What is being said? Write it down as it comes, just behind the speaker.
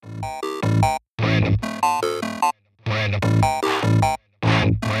Random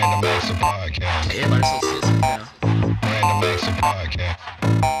Acts of Podcast. Everybody's so sensitive now. Random Acts of Podcast.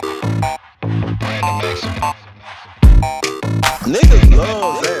 Random Acts of Podcast. Niggas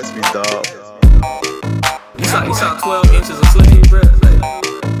love Zaxby, dog. You saw 12 inches of slave, bro. Like,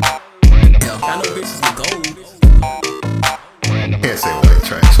 I know bitches with gold. Can't say white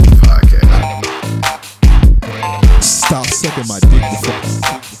trash on the podcast. Stop sucking my dick.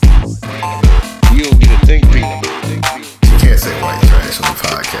 You don't get to think people. You can't say white trash on the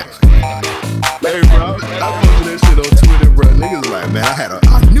podcast. Hey, bro, I posted that shit on Twitter, bro. Niggas like, man, I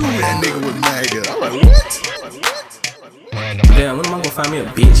knew that nigga was mad good. I'm like, what? Damn, when am I gonna find me a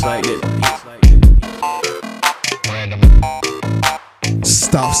bitch like that?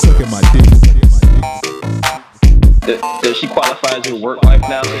 Stop sucking my dick. Does she qualify as your work wife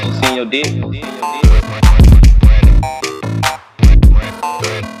now since she's seen your dick?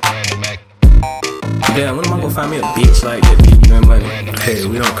 Damn, when am I gonna find me a bitch like that? Give me money. Hey,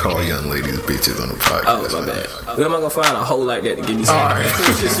 we don't call young ladies bitches on the podcast. Oh, my bad. When am I gonna find a hoe like that to give me some? Alright.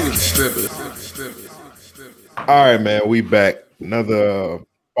 She was a stripper. All right, man, we back. Another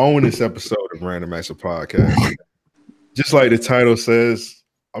bonus episode of Random Acts of Podcast. Just like the title says,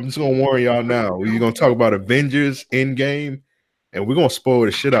 I'm just gonna warn y'all now. We're gonna talk about Avengers Endgame, and we're gonna spoil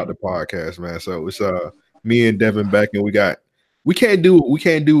the shit out the podcast, man. So it's me and Devin back, and we can't do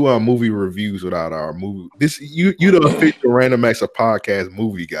movie reviews without our movie. You the official Random Acts of Podcast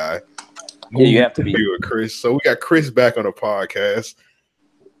movie guy. Yeah, you have to be. Chris. So we got Chris back on the podcast.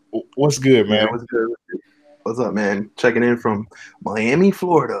 What's good, man? What's good? What's up, man? Checking in from Miami,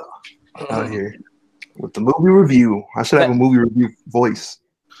 Florida, out here with the movie review. I should have a movie review voice.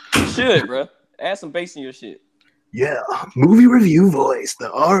 You should, bro. Add some bass in your shit. Yeah, movie review voice, the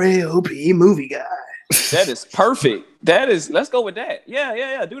RAOP movie guy. That is perfect. Let's go with that.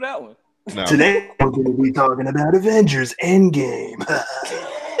 Yeah. Do that one. No. Today we're going to be talking about Avengers Endgame.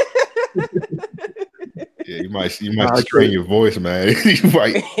 Yeah, you might strain your voice, man. You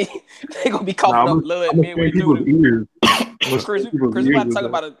might. They gonna be coughing up blood midway through the. Chris, we about to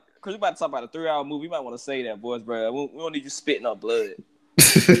talk about a 3-hour movie. You might want to say that, boys, bro. We don't need you spitting up blood.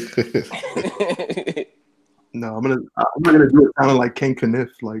 No, I'm not gonna do it sounding like Ken Kniff.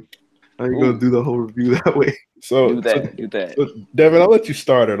 Like I ain't gonna do the whole review that way. Do that. So, Devin, I'll let you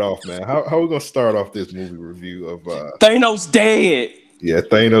start it off, man. How are we gonna start off this movie review of Thanos dead. Yeah,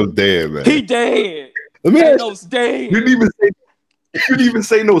 Thanos dead, man. He dead. Thanos dead. You didn't even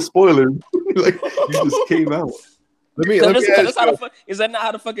say no spoilers. Like you just came out. Let me Is ask that not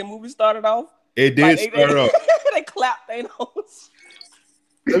how the fucking movie started off? It did start off. They clapped Thanos.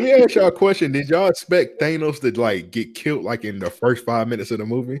 Let me ask y'all a question. Did y'all expect Thanos to get killed in the first 5 minutes of the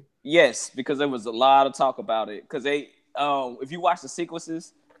movie? Yes, because there was a lot of talk about it. Because if you watch the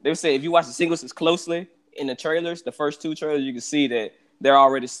sequences, they would say if you watch the sequences closely in the trailers, the first 2 trailers, you can see that they're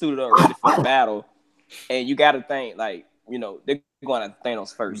already suited up, ready for the battle. And you got to think they're going after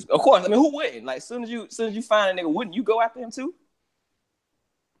Thanos first. Of course, I mean, who wouldn't? As soon as you find a nigga, wouldn't you go after him too?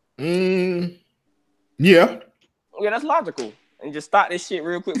 Yeah, that's logical. And just stop this shit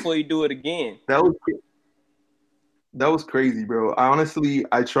real quick before you do it again. That was crazy, bro.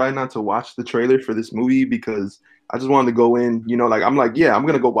 I tried not to watch the trailer for this movie because I just wanted to go in, I'm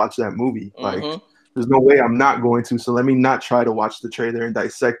gonna go watch that movie. Mm-hmm. There's no way I'm not going to, so let me not try to watch the trailer and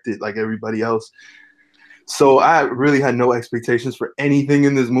dissect it like everybody else. So I really had no expectations for anything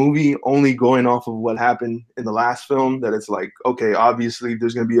in this movie, only going off of what happened in the last film, that it's like, okay, obviously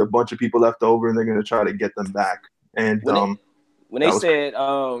there's going to be a bunch of people left over and they're going to try to get them back. And when they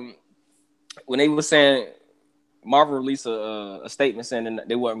were saying Marvel released a statement saying that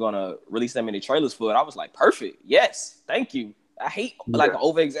they weren't going to release that many trailers for it, I was like, perfect. Yes. Thank you. I hate an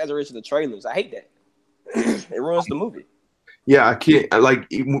over exaggeration of trailers. I hate that. It ruins the movie. Yeah, I can't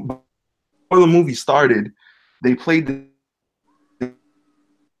before the movie started, they played the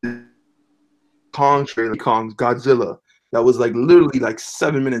Kong trailer, Kong's Godzilla. That was literally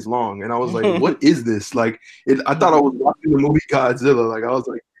 7 minutes long, and I was like, "What is this?" I thought I was watching the movie Godzilla. I was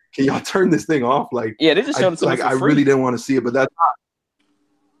like, "Can y'all turn this thing off?" Yeah, they just showed it to me for I free. really didn't want to see it, but that's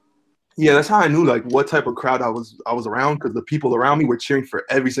how I knew what type of crowd I was around, because the people around me were cheering for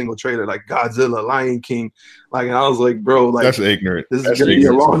every single trailer, like Godzilla, Lion King, and I was like, bro, that's ignorant. This is gonna be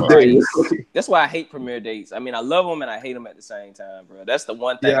a long day. That's why I hate premiere dates. I mean, I love them and I hate them at the same time, bro. That's the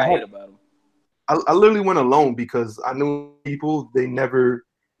one thing I hate about them. I literally went alone because I knew people, they never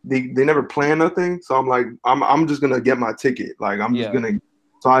plan nothing. So I'm like, I'm just gonna get my ticket.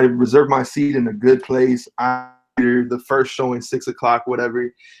 So I reserved my seat in a good place. The first showing 6 o'clock,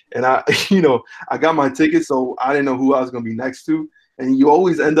 whatever. And I got my ticket, so I didn't know who I was gonna be next to. and you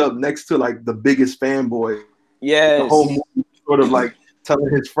always end up next to like the biggest fanboy. Yes. The whole movie sort of like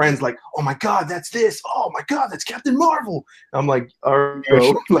telling his friends like, "Oh my God, that's this! Oh my God, that's Captain Marvel!" I'm like, "All right,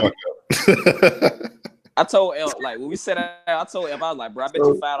 bro." Like, I told El, like when we said that, I told El, I was like, bro, I bet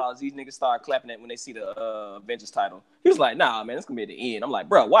you $5 these niggas start clapping it when they see the Avengers title. He was like, nah, man, it's gonna be at the end. I'm like,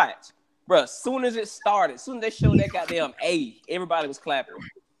 bro, watch. Bro, as soon as it started, as soon as they showed that goddamn A, everybody was clapping.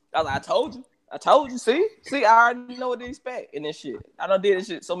 I was like, I told you, see, I already know what to expect in this shit. I done did this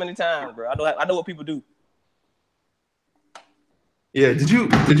shit so many times, bro. I know what people do. yeah, did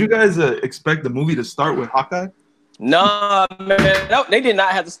you guys expect the movie to start with Hawkeye? Nah, man, no, they did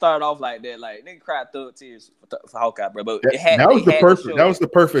not have to start off like that. Like they cried thug tears for Hawkeye, bro. But that was the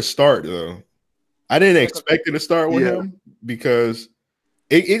perfect start, though. I didn't expect it to start with him because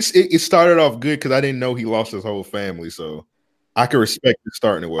it started off good because I didn't know he lost his whole family, so I could respect it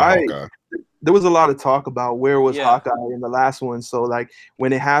starting it with Hawkeye. There was a lot of talk about where was Hawkeye in the last one. So like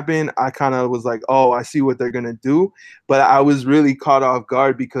when it happened, I kind of was like, oh, I see what they're gonna do. But I was really caught off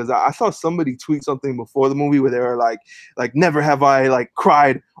guard because I saw somebody tweet something before the movie where they were like never have I like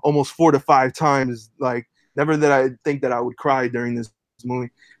cried almost 4 to 5 times. Like never that I think that I would cry during this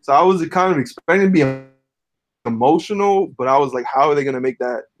movie. So I was kind of expecting to be emotional, but I was like, how are they gonna make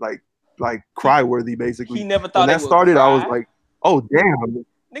that like cry worthy basically? He never thought when that started. I was like, oh damn.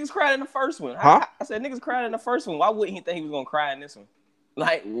 Niggas cried in the first one. Huh? I said niggas cried in the first one. Why wouldn't he think he was gonna cry in this one?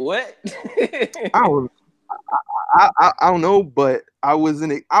 Like what? I don't know, but I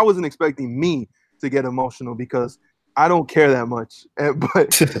wasn't expecting me to get emotional because I don't care that much.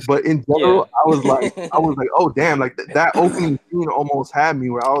 But in general, I was like, oh damn, like that opening scene almost had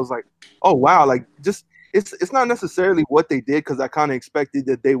me where I was like, oh wow, like just it's not necessarily what they did because I kind of expected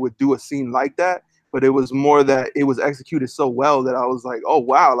that they would do a scene like that. But it was more that it was executed so well that I was like, oh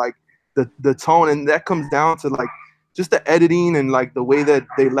wow, like the tone, and that comes down to like just the editing and like the way that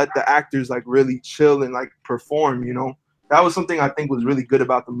they let the actors like really chill and like perform, you know. That was something I think was really good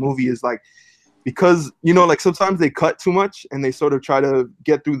about the movie is like because, you know, like sometimes they cut too much and they sort of try to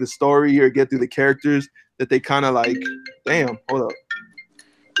get through the story or get through the characters that they kind of like, damn, hold up.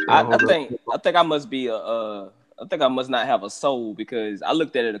 I think I must be I think I must not have a soul because I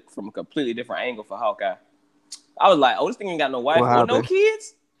looked at it from a completely different angle for Hawkeye. I was like, oh, this thing ain't got no wife or no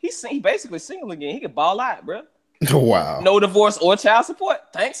kids. He basically single again. He could ball out, bro. Wow. No divorce or child support.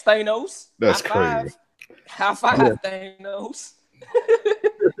 Thanks, Thanos. That's crazy. High five, Thanos.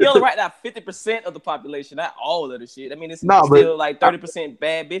 He only right now 50% of the population, not all of the shit. I mean, it's still like 30%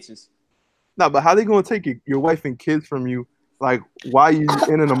 bad bitches. No, but how they gonna take your wife and kids from you? Like, why you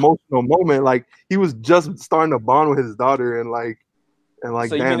in an emotional moment? Like, he was just starting to bond with his daughter, and so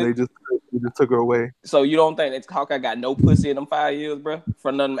damn, they just took her away. So you don't think that Hawkeye got no pussy in them 5 years, bro?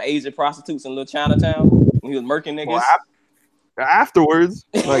 For none of them Asian prostitutes in little Chinatown when he was murking niggas. Well, afterwards,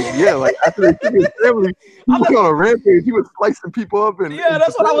 like after they took his family, he went on a rampage. He was slicing people up, and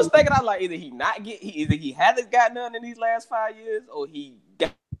that's what I was thinking. I was like, either he hasn't got none in these last 5 years, or he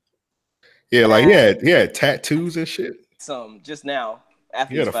got he had tattoos and shit. Some just now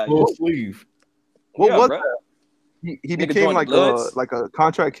after he had a full sleeve. What was that? He became like a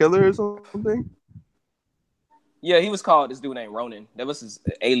contract killer or something. Yeah, he was called this dude named Ronin. That was his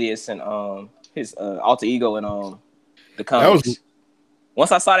alias and his alter ego in the comics.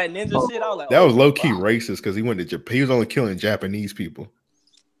 Once I saw that ninja shit, I was like, that was low key racist because he went to Japan. He was only killing Japanese people.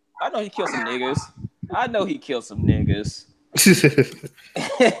 I know he killed some niggas.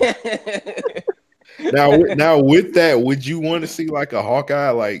 Now with that, would you want to see like a Hawkeye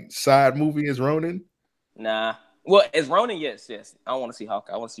like side movie as Ronin? Nah. Well, as Ronin, yes. I don't want to see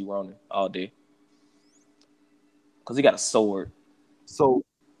Hawkeye. I want to see Ronin all day. Because he got a sword. So,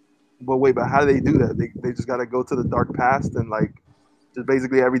 but wait, but how do they do that? They just got to go to the dark past and like just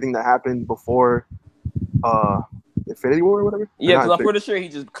basically everything that happened before Infinity War or whatever? Yeah, because I'm pretty sure he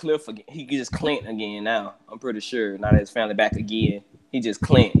just Clint again now. I'm pretty sure. Now that his family back again, he just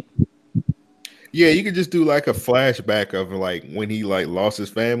Clint. Yeah, you could just do like a flashback of like when he like lost his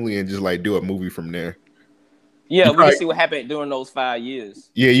family and just like do a movie from there. Yeah, we can see what happened during those 5 years.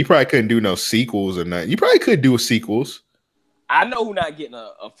 Yeah, you probably couldn't do no sequels or nothing. You probably could do sequels. I know who not getting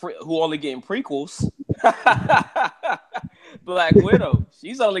who only getting prequels. Black Widow.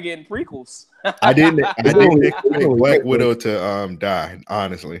 She's only getting prequels. I didn't expect Black Widow to die.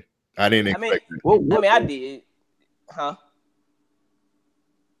 Honestly, I didn't expect it. I did. Huh?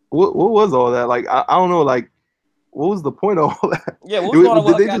 What was all that? Like I don't know. Like what was the point of all that? Yeah, what's going on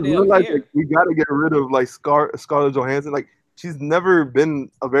with Did they just realize like, we got to get rid of like Scarlett Johansson? Like she's never been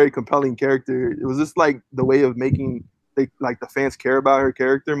a very compelling character. It was just like the way of making the fans care about her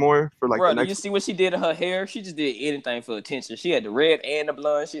character more for like Bro, the did you next. see what she did to her hair? She just did anything for attention. She had the red and the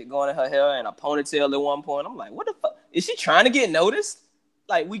blonde shit going in her hair and a ponytail at one point. I'm like, what the fuck? Is she trying to get noticed?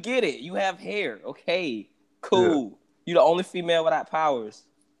 Like, we get it. You have hair. Okay, cool. Yeah. You're the only female without powers.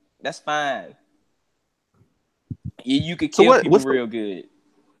 That's fine. You could So kill people what's real good.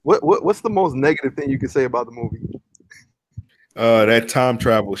 what's the most negative thing you could say about the movie? That time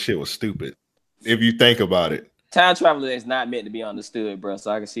travel shit was stupid. If you think about it. Time travel is not meant to be understood, bro.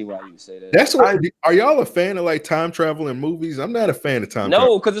 So I can see why you say that. That's what. Are y'all a fan of like time travel in movies? I'm not a fan of time travel.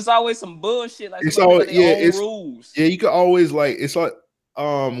 No, because it's always some bullshit. Like It's somebody always got their own it's rules. yeah. You can always like it's like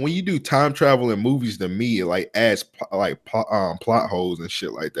when you do time travel in movies, to me it like adds plot holes and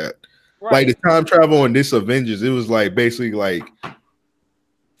shit like that. Right. Like the time travel in this Avengers, it was like basically like.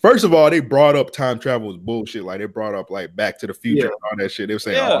 First of all, they brought up time travel was bullshit. Like they brought up like Back to the Future and all that shit. They were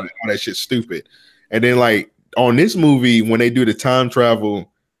saying all that shit stupid. And then like on this movie, when they do the time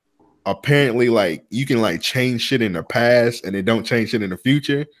travel, apparently like you can like change shit in the past and they don't change shit in the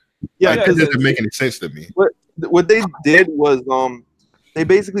future. Yeah, like, that doesn't make any sense to me. What they did was they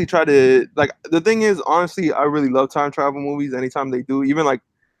basically try to like the thing is honestly I really love time travel movies. Anytime they do, even like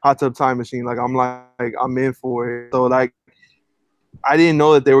Hot Tub Time Machine, like I'm in for it. So like I didn't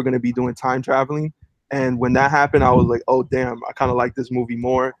know that they were going to be doing time traveling, and when that happened I was like, oh damn, I kind of like this movie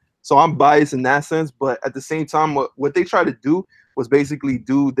more. So I'm biased in that sense, but at the same time what they try to do was basically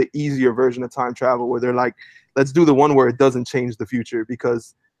do the easier version of time travel where they're like, let's do the one where it doesn't change the future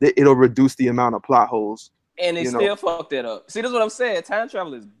because it'll reduce the amount of plot holes. And they still fucked that up. See, that's what I'm saying. Time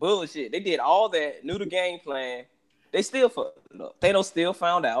travel is bullshit. They did all that, knew the game plan. They still fucked it up. Thanos still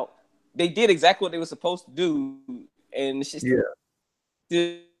found out. They did exactly what they were supposed to do, and it's just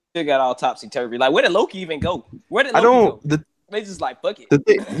still got all topsy-turvy. Like, where did Loki even go? Where did Loki go? They just like, fuck it.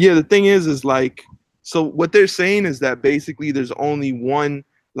 The thing is like, so what they're saying is that basically there's only one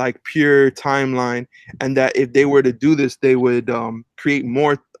like pure timeline, and that if they were to do this, they would create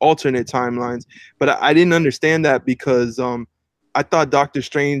more alternate timelines. But I didn't understand that because I thought Doctor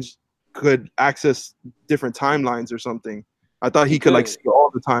Strange could access different timelines or something. I thought he could like see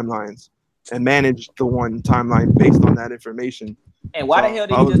all the timelines and manage the one timeline based on that information. And why the hell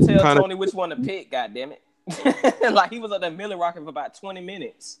did he just tell Tony which one to pick? God damn it! Like he was on that Millie Rocket for about 20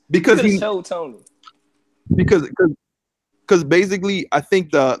 minutes because he showed Tony. Because basically, I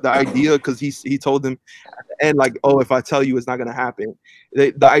think the idea, because he told him, and like, oh, if I tell you, it's not gonna happen.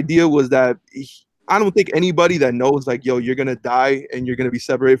 The idea was that I don't think anybody that knows like, yo, you're gonna die and you're gonna be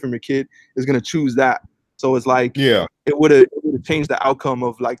separated from your kid is gonna choose that. So it's like, it would have changed the outcome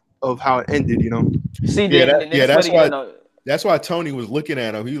of how it ended, you know. See, that's why Tony was looking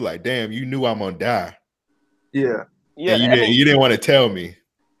at him. He was like, damn, you knew I'm gonna die. Yeah. You didn't want to tell me.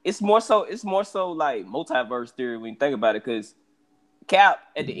 It's more so like multiverse theory when you think about it, because Cap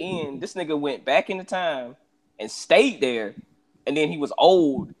at the end, this nigga went back in the time and stayed there, and then he was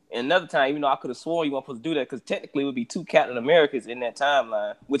old. And another time, even though I could have sworn you weren't supposed to do that, because technically it would be two Captain Americas in that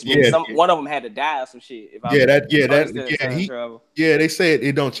timeline, which means one of them had to die or some shit. They said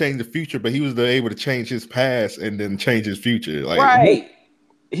it don't change the future, but he was able to change his past and then change his future. Like, right.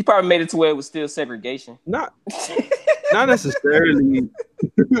 He probably made it to where it was still segregation. Not necessarily.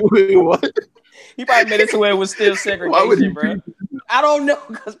 Wait, what? He probably made it to where it was still segregation, bro. I don't know,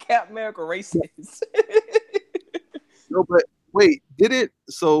 because Captain America racist. No, but wait, did it?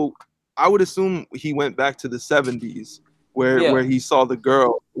 So I would assume he went back to the 70s where he saw the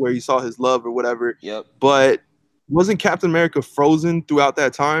girl, where he saw his love or whatever. Yep. But wasn't Captain America frozen throughout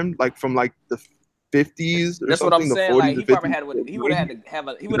that time, like from like the 50s? Or that's something, what I'm saying. Like he probably would have had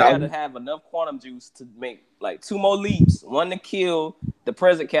to have enough quantum juice to make like 2 more leaps, one to kill the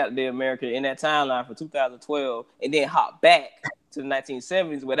present Captain America in that timeline for 2012, and then hop back to the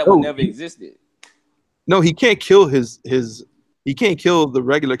 1970s where that would never existed. No, he can't kill he can't kill the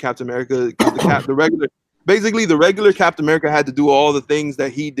regular Captain America. The regular Captain America had to do all the things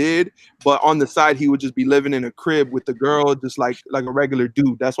that he did, but on the side he would just be living in a crib with the girl, just like a regular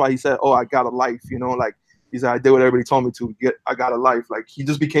dude. That's why he said, "Oh, I got a life," you know, like he said, "I did what everybody told me to. I got a life." Like he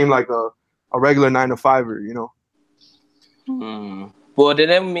just became like a regular 9-to-5er, you know. Well, did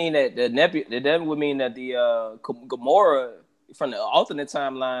that mean that that would mean that the Gamora from the alternate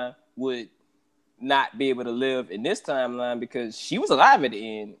timeline would not be able to live in this timeline because she was alive at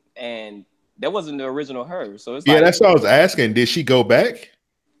the end and that wasn't the original her. So it's that's what I was asking. Did she go back?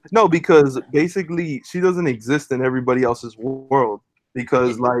 No, because basically she doesn't exist in everybody else's world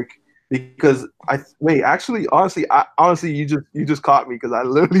because like because honestly, you just caught me because I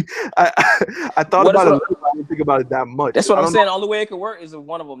literally I thought about it. I didn't think about it that much. That's what I'm saying. The only way it could work is if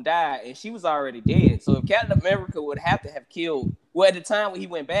one of them died, and she was already dead. So if Captain America would have to have killed. Well, at the time when he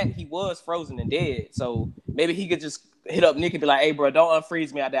went back, he was frozen and dead. So maybe he could just hit up Nick and be like, "Hey, bro, don't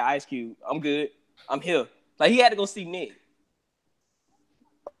unfreeze me out that ice cube. I'm good. I'm here." Like he had to go see Nick.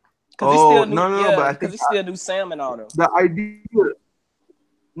 Because he still knew Sam and all them. The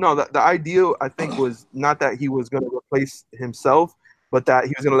idea I think was not that he was going to replace himself, but that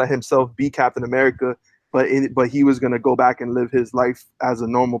he was going to let himself be Captain America, but he was going to go back and live his life as a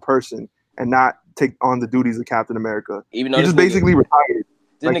normal person and not take on the duties of Captain America. Even though he just basically retired.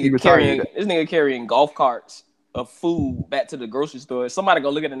 This nigga carrying golf carts of food back to the grocery store. Somebody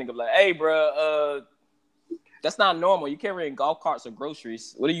go look at the nigga like, "Hey, bro, that's not normal. You carrying golf carts of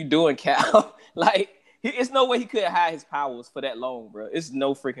groceries. What are you doing, Cal?" Like, it's no way he could hide his powers for that long, bro. It's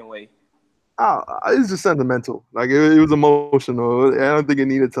no freaking way. It's just sentimental. Like, it was emotional. I don't think it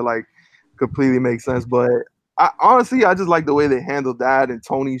needed to, like, completely make sense. But honestly, I just like the way they handled that and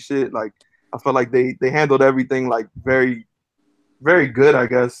Tony shit. Like, I felt like they handled everything, like, very, very good, I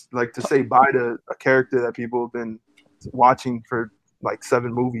guess. Like, to say bye to a character that people have been watching for, like,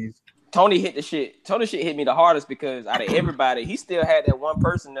 7 movies. Tony hit the shit. Tony shit hit me the hardest because out of everybody, he still had that one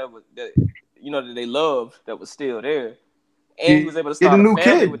person that they loved that was still there, and he was able to start a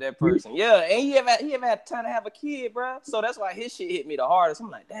family with that person. Yeah, and he ever had time to have a kid, bro. So that's why his shit hit me the hardest. I'm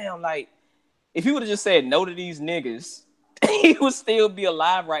like, damn, like if he would have just said no to these niggas, he would still be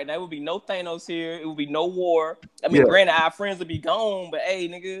alive right now. It would be no Thanos here. It would be no war. I mean, granted, our friends would be gone, but hey,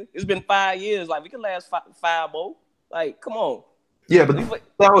 nigga, it's been 5 years. Like we can last 5 more. Like, come on. Yeah, but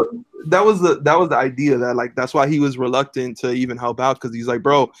that was the idea that like that's why he was reluctant to even help out because he's like,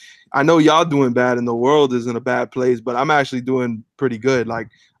 bro, I know y'all doing bad and the world is in a bad place, but I'm actually doing pretty good. Like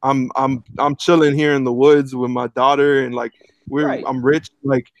I'm chilling here in the woods with my daughter and like I'm rich.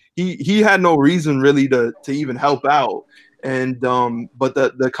 Like he had no reason really to even help out. And but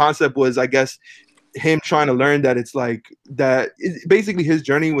the concept was, I guess, him trying to learn that it's like that basically his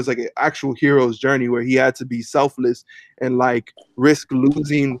journey was like an actual hero's journey where he had to be selfless and like risk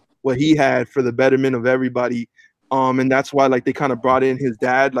losing what he had for the betterment of everybody. And that's why like they kind of brought in his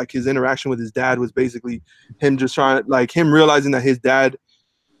dad. Like his interaction with his dad was basically him just trying, like him realizing that his dad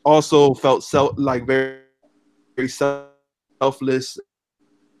also felt very, very selfless,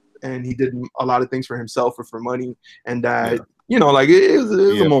 and he did a lot of things for himself or for money, and that like it was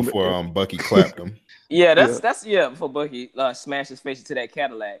a moment before Bucky clapped him. Yeah, that's before Bucky smashed his face into that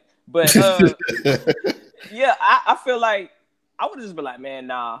Cadillac. But I feel like I would just be like, man,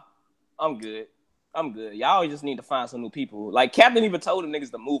 nah, I'm good. Y'all just need to find some new people. Like Captain even told the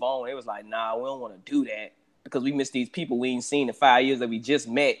niggas to move on. It was like, nah, we don't want to do that because we miss these people we ain't seen in 5 years that we just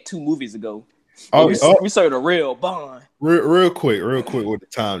met 2 movies ago. We served a real bond. Real quick with the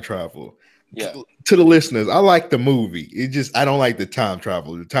time travel. Yeah. To the listeners, I like the movie. I don't like the time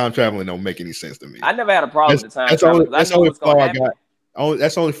travel. The time traveling don't make any sense to me. I never had a problem with the time travel. That's the only flaw I got.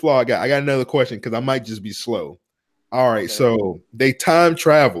 That's the only flaw I got. I got another question because I might just be slow. All right, so they time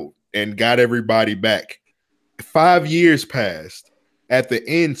traveled and got everybody back. 5 years passed. At the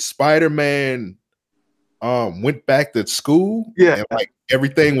end, Spider-Man went back to school. Yeah, and like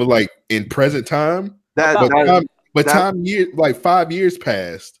everything was like in present time. Time 5 years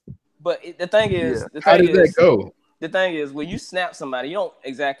passed. But the thing is, how did that go? The thing is, when you snap somebody, you don't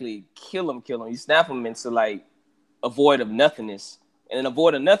exactly kill them. You snap them into like a void of nothingness. And in a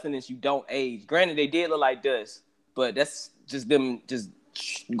void of nothingness, you don't age. Granted, they did look like dust, but that's just them just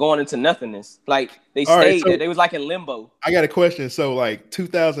going into nothingness. Like they stayed there. They was like in limbo. I got a question. So like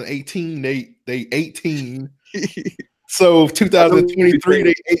 2018, they 18. So 2023,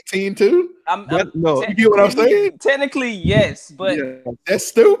 they 18 too? No, you get what I'm saying? Technically, yes, but that's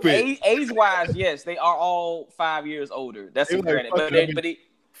stupid. Age-wise, yes, they are all 5 years older. That's granted.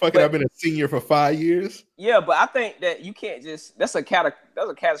 I've been a senior for 5 years. Yeah, but I think that you can't just. That's a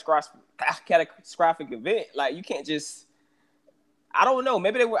catastrophic event. Like you can't just. I don't know.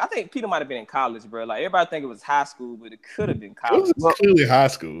 Maybe they were. I think Peter might have been in college, bro. Like everybody think it was high school, but it could have been college. It was clearly high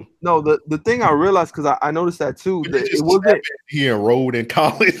school. No, the thing I realized because I noticed that too. That it wasn't he enrolled in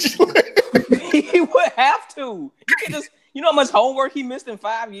college. He would have to. You can just. You know how much homework he missed in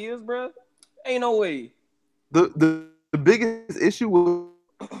 5 years, bro? Ain't no way. The biggest issue was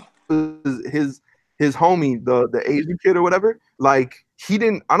his homie, the Asian kid or whatever. Like he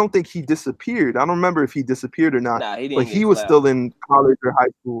didn't. I don't think he disappeared. I don't remember if he disappeared or not. Nah, he didn't. But he was still in college or high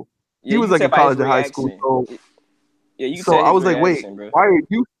school. Yeah, he was like in college or high school. So, yeah, you can so I was like, wait, bro. why are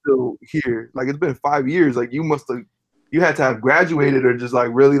you still here? Like it's been 5 years. Like you had to have graduated or just like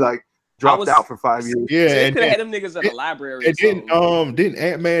really like dropped out for 5 years. Yeah, They and could have then, had them niggas in the library. and Or something. didn't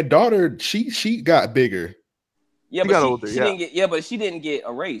Ant-Man daughter she got bigger. Yeah, She but got she, older, she yeah. didn't get. Yeah, but she didn't get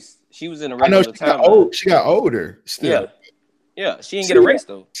erased. She was in a I know regular she got timeline. old. She got older still. Yeah, she didn't See get erased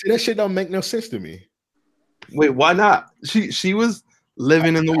though. See, that shit don't make no sense to me. Wait, why not? She was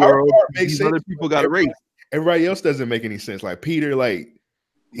living in the Her world. part makes These sense, other people got everybody- erased. Everybody else doesn't make any sense. Like Peter, like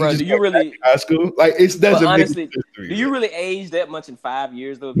he Bro, just do you went back really? to high school? Like it doesn't But make honestly, any sense to me. do you really age that much in 5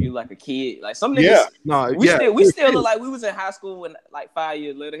 years though? If you like a kid, like some niggas, Yeah. No, we yeah, still look like we was in high school and like 5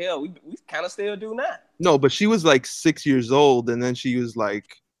 years later. Hell, we kind of still do now. no, but she was like 6 years old, and then she was like,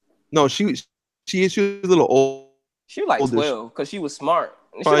 no, she was a little old. She was like Older. 12 because she was smart.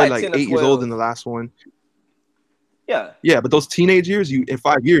 She was Probably like like 10 or 8 years 12. old in the last one. Yeah, Yeah, but those teenage years, you in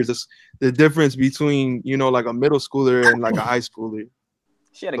 5 years, it's the difference between like a middle schooler and like a high schooler.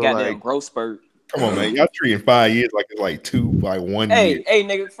 she had a So, goddamn like- growth spurt. Come on, man. Y'all treating 5 years like it's like 1 Hey, year. hey,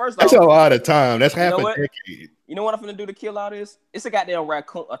 nigga. First That's off, a lot of time. That's half know a what? decade. you know what I'm finna do to kill all this? It's a goddamn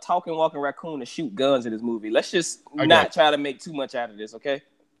raccoon, a talking, walking raccoon to shoot guns in this movie. Let's just I got not try to make too much out of this, okay?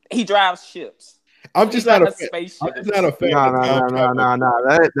 He drives ships. I'm just He's not a not a fan. spaceship. I'm just not a fan. Nah, of time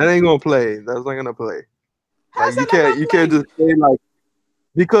travel. That ain't gonna play. That's not gonna play. How's Like that you not can't gonna just say like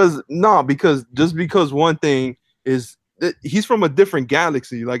because just because one thing is he's from a different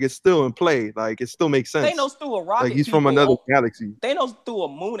galaxy, like it's still in play, like it still makes sense. Thanos threw a rocket. Like he's from another galaxy. Thanos threw a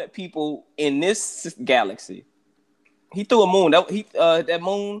moon at people in this galaxy. He threw a moon. That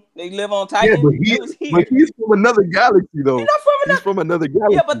moon they live on Yeah, Titan. but, It was here. but he's from another galaxy though. He's not from He's another. from another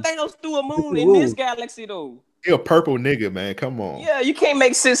galaxy. Yeah, but Thanos threw a moon the in this rules. galaxy though. He a purple nigga, man. Come on. Yeah, you can't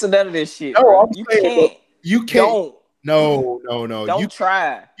make sense of none of this shit. No, bro. I'm You saying, can't. You can't. Don't. No. Don't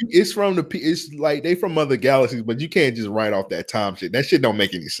try. It's from the. It's like they from other galaxies, but you can't just write off that time shit. That shit don't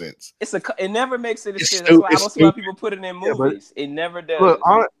make any sense. It never makes any It's sense. That's why I it's don't see why stupid. people put it in Yeah, but- movies. It never does. Look,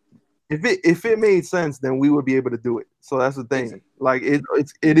 if it made sense, then we would be able to do it. So that's the thing. Easy. Like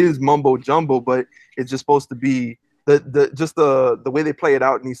it is mumbo jumbo, but it's just supposed to be the way they play it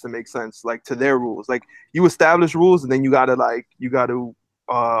out needs to make sense, like to their rules. Like you establish rules, and then you gotta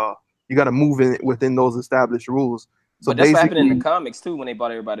move in within those established rules. So But that's what happened in basically, the comics too when they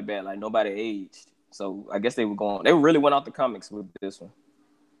brought everybody back. Like nobody aged. So I guess they really went off the comics with this one.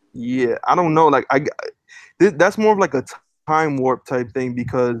 yeah, I don't know. Like that's more of like a time warp type thing,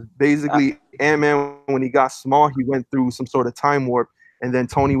 because basically Ant-Man, when he got small, he went through some sort of time warp, and then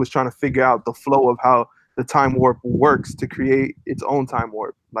Tony was trying to figure out the flow of how the time warp works to create its own time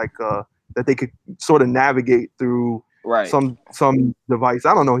warp, like that they could sort of navigate through Right. some device.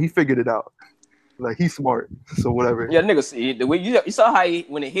 I don't know. He figured it out. Like he's smart, so whatever. Yeah, nigga, see the way you saw how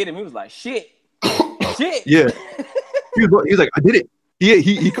when it hit him, he was like, shit. Shit. Yeah. He was like, I did it.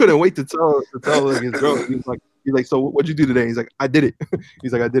 He couldn't wait to tell like, his girl. He's like, so what'd you do today? He's like, I did it.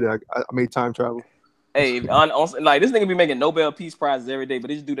 He's like, I did it. I made time travel. Hey, like this nigga be making Nobel Peace Prizes every day, but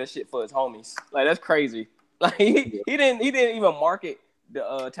he just do that shit for his homies. Like that's crazy. Like he didn't even market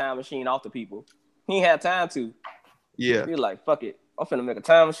the time machine off to people. He ain't had time to. Yeah. He was like, fuck it. I'm finna make a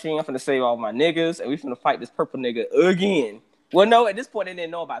time machine. I'm finna save all my niggas, and we finna fight this purple nigga again. Well, no, at this point they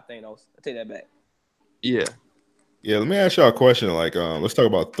didn't know about Thanos. I take that back. Yeah. Yeah, let me ask y'all a question. Like, let's talk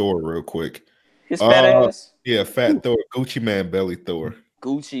about Thor real quick. His fat ass, Yeah, fat Thor, Gucci man belly Thor.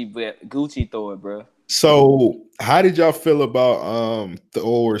 Gucci Thor, bro. So, how did y'all feel about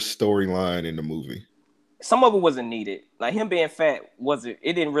Thor's storyline in the movie? Some of it wasn't needed. Like him being fat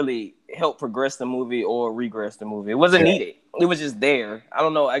it didn't really help progress the movie or regress the movie. It wasn't needed. It was just there. I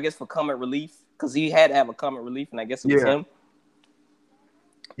don't know. I guess for comic relief, because he had to have a comic relief, and I guess it was him.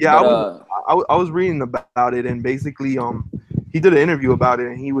 Yeah, But, I was reading about it, and basically, he did an interview about it,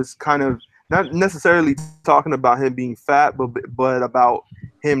 and he was kind of not necessarily talking about him being fat, but about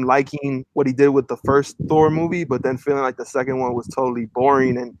him liking what he did with the first Thor movie, but then feeling like the second one was totally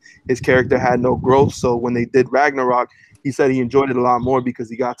boring and his character had no growth. So when they did Ragnarok, he said he enjoyed it a lot more because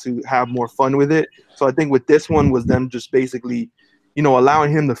he got to have more fun with it. So I think with this one was them just basically,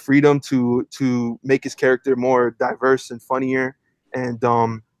 allowing him the freedom to make his character more diverse and funnier. And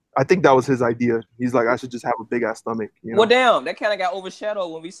I think that was his idea. He's like, I should just have a big ass stomach. Well, damn, that kind of got overshadowed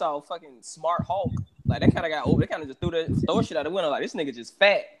when we saw fucking Smart Hulk. Like that kind of got over. They kind of just threw the Thor shit out the window. Like this nigga just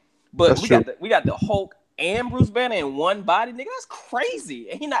fat. But we got the Hulk and Bruce Banner in one body, nigga. That's crazy.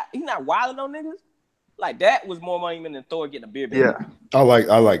 And he not wilding on niggas. Like that was more money than Thor getting a beer belly. Yeah, I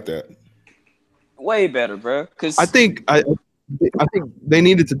like that. Way better, bro. Cause I think they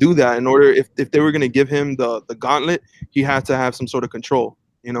needed to do that in order if they were gonna give him the gauntlet, he had to have some sort of control.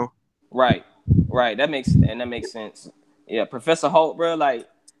 Right. That makes sense. Yeah, Professor Hulk, bro. Like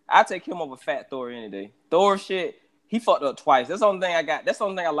I take him over Fat Thor any day. Thor shit. he fucked up twice. That's the only thing I got. That's the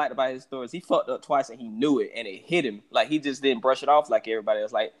only thing I liked about his stories. He fucked up twice and he knew it, and it hit him. Like he just didn't brush it off like everybody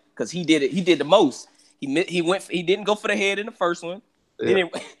else. Like because he did it. He did the most. He didn't go for the head in the first one. Yeah.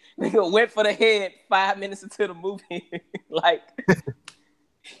 He went for the head 5 minutes into the movie. Like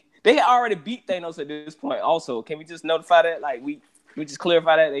they had already beat Thanos at this point. Also, can we just notify that? Like we just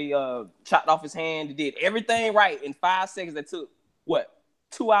clarify that they chopped off his hand. They did everything right in 5 seconds. That took what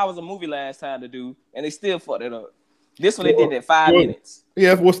 2 hours of movie last time to do, and they still fucked it up. This one they did it in 5 minutes.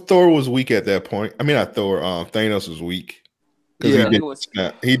 Yeah, Thor was weak at that point. I mean, not Thor. Thanos was weak. Yeah,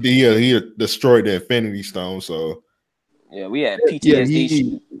 He destroyed the Infinity Stone. So yeah, we had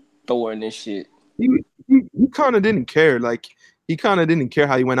PTSD Thor and this shit. He kind of didn't care. Like he kind of didn't care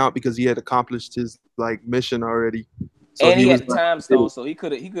how he went out because he had accomplished his like mission already. So and he had the time stone, so he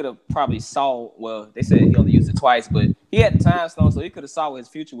could have probably saw. Well, they said he only used it twice, but he had the time stone, so he could have saw what his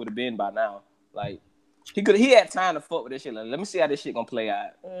future would have been by now. Like he had time to fuck with this shit. Like, let me see how this shit gonna play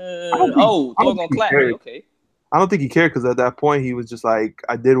out. Thor gonna clap me, okay. I don't think he cared because at that point he was just like,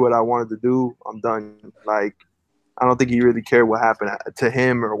 I did what I wanted to do. I'm done. Like, I don't think he really cared what happened to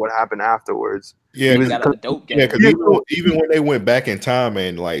him or what happened afterwards. Yeah, he got a dope game. Yeah, because even when they went back in time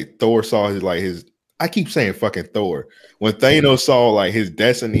and like Thor saw his I keep saying fucking Thor. When Thanos saw like his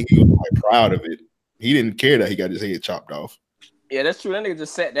destiny, he was like proud of it. He didn't care that he got his head chopped off. Yeah, that's true. That nigga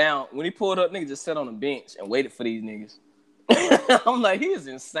just sat down. When he pulled up, nigga just sat on the bench and waited for these niggas. I'm like, he is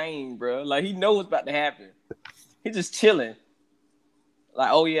insane, bro. Like he knows what's about to happen. He just chilling. Like,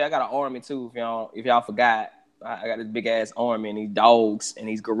 oh yeah, I got an army too. If y'all forgot, I got this big ass army and these dogs and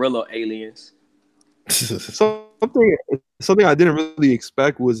these gorilla aliens. Something I didn't really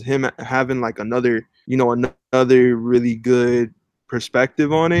expect was him having like another really good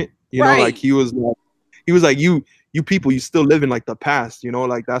perspective on it. You know, like he was like you people, you still live in like the past. You know,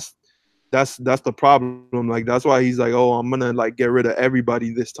 like that's the problem. Like that's why he's like, oh, I'm gonna like get rid of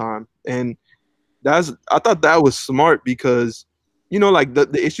everybody this time. And I thought that was smart because, you know, like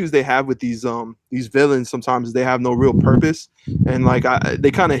the issues they have with these villains, sometimes they have no real purpose, and like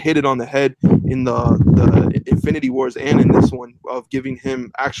they kind of hit it on the head in the Infinity Wars and in this one of giving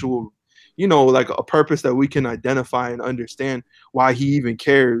him actual, you know, like a purpose that we can identify and understand why he even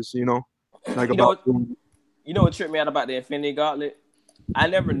cares, you know, like you about. You know what tripped me out about the Infinity Gauntlet? I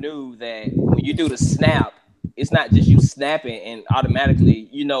never knew that when you do the snap, it's not just you snapping and automatically,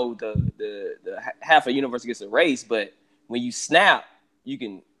 you know, the half of the universe gets erased, but when you snap, you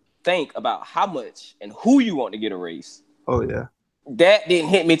can think about how much and who you want to get erased. Oh yeah. That didn't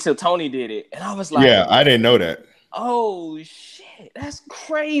hit me till Tony did it. And I was like, yeah, I didn't know that. Oh shit, that's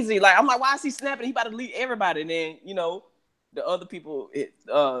crazy. Like, I'm like, why is he snapping? He about to delete everybody. And then, you know, the other people,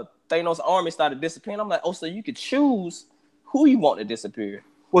 Thanos' army started disappearing. I'm like, oh, so you could choose who you want to disappear.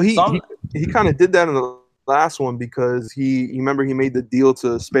 Well, he kind of did that in the last one because he remember he made the deal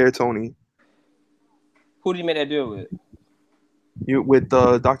to spare Tony. Who did he make that deal with? With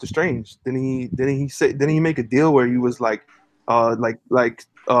Doctor Strange. Didn't he make a deal where he was like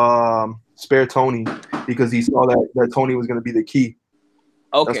spare Tony because he saw that Tony was gonna be the key.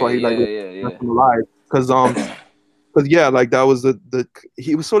 Okay, that's why he yeah. alive. Because yeah, like that was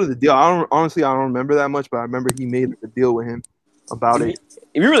he was sort of the deal. I don't remember that much, but I remember he made a deal with him about it.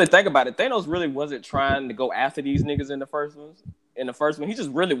 If you really think about it, Thanos really wasn't trying to go after these niggas in the first one. He just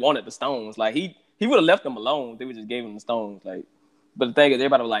really wanted the stones. Like he would have left them alone. They would just gave him the stones. Like, but the thing is,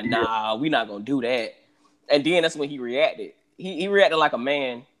 everybody was like, "Nah, we not gonna do that." And then that's when he reacted. He reacted like a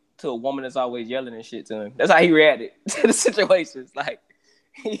man to a woman that's always yelling and shit to him. That's how he reacted to the situations. Like,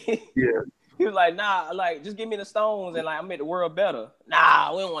 yeah. He was like, nah, like, just give me the stones and, like, I'll make the world better.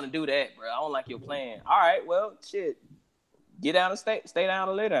 Nah, we don't want to do that, bro. I don't like your plan. All right, well, shit. Get down and stay down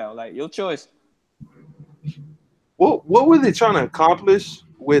and lay down. Like, your choice. What were they trying to accomplish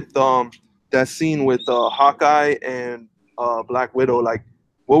with that scene with Hawkeye and Black Widow? Like,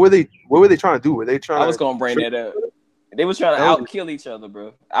 what were they trying to do? Were they trying? I was gonna bring that up. They were trying to out kill each other,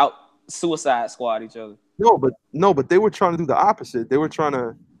 bro. Out suicide squad each other. No, but they were trying to do the opposite. They were trying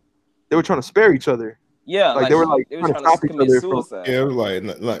to spare each other. Yeah, like they were like they were trying to commit suicide. Yeah, it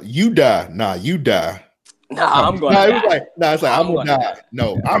was like you die. Nah, you die. Nah, I'm gonna die. It's like I'm gonna die.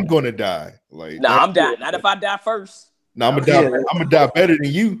 No, I'm gonna die. Like, nah, I'm dying. Not if I die first. Nah, I'm gonna die. I'm gonna die better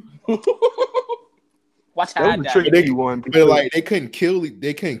than you. Watch how I die. But like they couldn't kill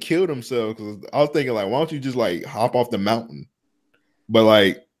themselves. Cause I was thinking like, why don't you just like hop off the mountain? But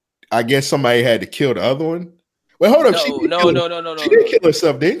like, I guess somebody had to kill the other one. Wait, hold up. No. She didn't kill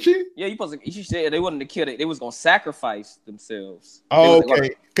herself, didn't she? Yeah, she said they wanted to kill it. They was gonna sacrifice themselves. Oh,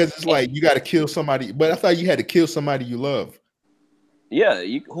 okay. Because it's like you got to kill somebody, but I thought you had to kill somebody you love. Yeah,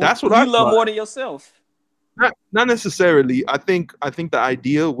 that's what you love more than yourself. not necessarily. I think the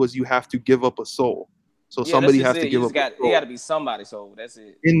idea was you have to give up a soul. So Yeah, somebody that's has just to it. give You up just got a soul. it got to be somebody. So that's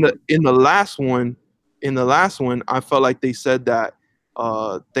it. In the last one, I felt like they said that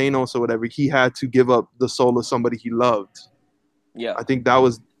Thanos or whatever, he had to give up the soul of somebody he loved. Yeah. I think that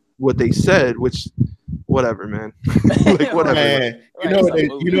was what they said, which whatever, man. Like whatever. Man, Right, it's a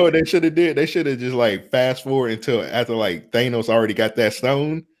movie. you know what they should have did? They should have just like fast forward until after like Thanos already got that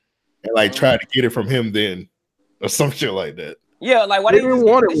stone and like try to get it from him then or some shit like that. Yeah, like why They they didn't just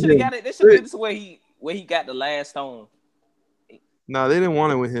want it they with should have him. got it. They should have did this where he got the last stone. No, they didn't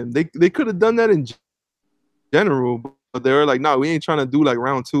want it with him. They could have done that in general, but they were like, no, we ain't trying to do like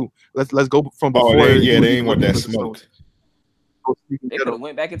round 2. Let's go from before. Oh, they ain't want that smoke. They could have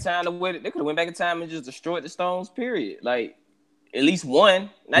went back in time to where they could have went back in time and just destroyed the stones. Period. Like at least one,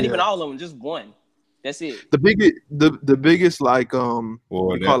 not even all of them, just one. That's it. The biggest like Well,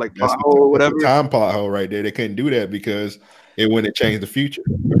 we call it like that's plot hole or whatever. a time plot hole right there. They couldn't do that because it wouldn't change the future.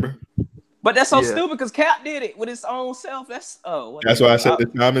 Remember? But that's so stupid because Cap did it with his own self. That's that's why I said the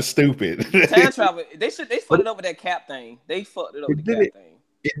time is stupid. Time travel. They fucked it up with that Cap thing. They fucked it up with the Cap thing.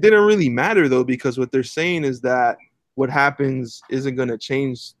 It didn't really matter though, because what they're saying is that what happens isn't going to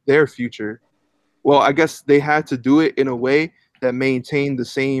change their future. Well, I guess they had to do it in a way that maintained the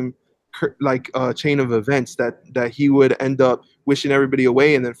same chain of events that he would end up wishing everybody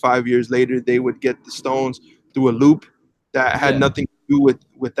away, and then 5 years later they would get the stones through a loop that had nothing to do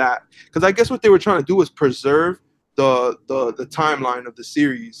with that. Because I guess what they were trying to do was preserve the timeline of the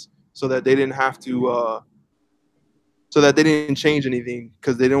series so that they didn't have to so that they didn't change anything,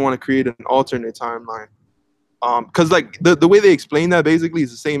 because they didn't want to create an alternate timeline. Because like the way they explain that basically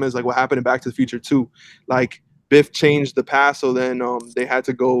is the same as like what happened in Back to the Future 2. Like Biff changed the past, so then they had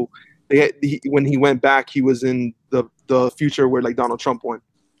to go. When he went back, he was in the future where like Donald Trump won.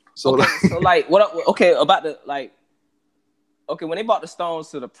 So about the like. Okay, when they brought the stones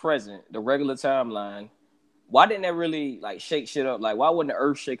to the present, the regular timeline, why didn't they really like shake shit up? Like, why wasn't the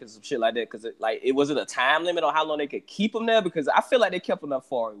Earth shaking some shit like that? Because it wasn't a time limit on how long they could keep them there. Because I feel like they kept them there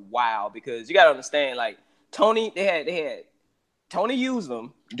for a while. Because you gotta understand, like Tony, they had Tony used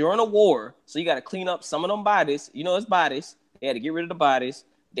them during a war, so you gotta clean up some of them bodies. You know, it's bodies. They had to get rid of the bodies.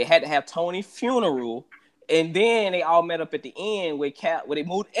 They had to have Tony's funeral. And then they all met up at the end where they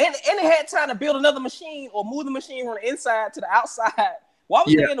moved, and they had time to build another machine or move the machine from the inside to the outside. Why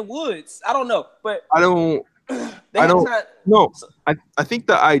was they in the woods? I don't know, but I don't know. I think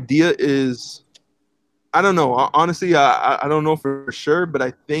the idea is, I don't know. Honestly, I don't know for sure, but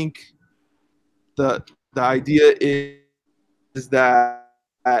I think the idea is that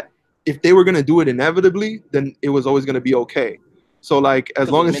if they were gonna do it inevitably, then it was always gonna be okay. So like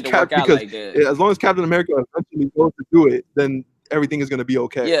as long as Captain America eventually goes to do it, then everything is going to be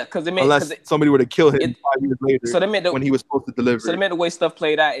okay. Yeah, because unless somebody were to kill him 5 years later, when he was supposed to deliver. So they meant the way stuff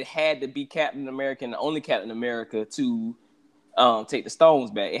played out, it had to be Captain America and the only Captain America to take the stones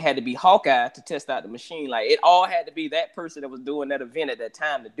back. It had to be Hawkeye to test out the machine. Like it all had to be that person that was doing that event at that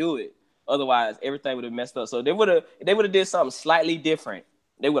time to do it. Otherwise, everything would have messed up. So they would have did something slightly different.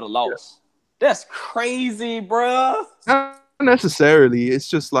 They would have lost. Yeah. That's crazy, bro. Not necessarily. It's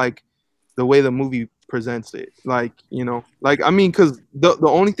just like the way the movie presents it. Like, you know, like, I mean, because the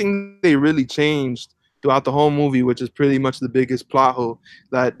only thing they really changed throughout the whole movie, which is pretty much the biggest plot hole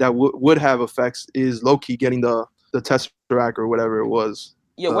that would have effects, is Loki getting the Tesseract or whatever it was.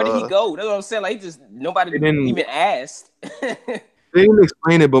 Yeah, where did he go? That's what I'm saying. Like, nobody even asked. They didn't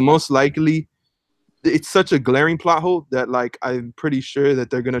explain it, but most likely it's such a glaring plot hole that, like, I'm pretty sure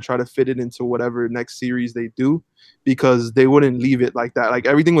that they're gonna try to fit it into whatever next series they do, because they wouldn't leave it like that. Like,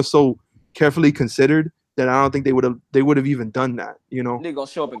 everything was so carefully considered that I don't think they would have even done that. You know, they're gonna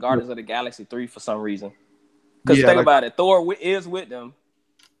show up in Guardians of the Galaxy 3 for some reason. Because think about it, Thor is with them.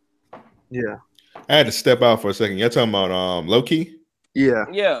 Yeah, I had to step out for a second. You're talking about Loki? Yeah.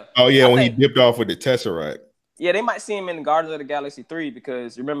 Yeah. Oh yeah, when he dipped off with the Tesseract. Yeah, they might see him in the Guardians of the Galaxy 3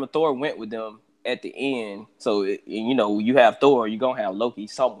 because remember Thor went with them at the end. So you know, you have Thor, you're gonna have Loki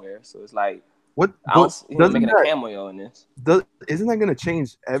somewhere. So it's like, what? I don't see him making a cameo in this. Isn't that gonna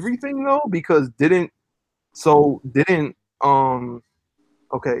change everything though? Because didn't Thanos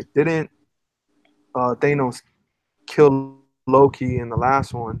kill Loki in the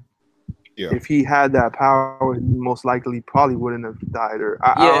last one? Yeah. If he had that power, he most likely probably wouldn't have died. Or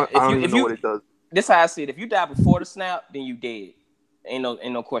I don't even know what it does. This is how I see it. If you die before the snap, then you dead. Ain't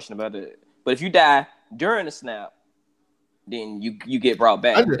no question about it. But if you die during the snap, then you get brought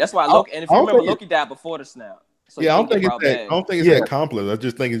back. That's why Loki. And if you remember, Loki died before the snap. So yeah, I don't think it's that complex. I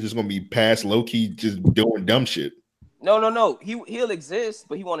just think it's just gonna be past Loki just doing dumb shit. No. He'll exist,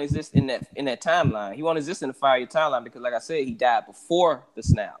 but he won't exist in that timeline. He won't exist in the 5-year timeline because, like I said, he died before the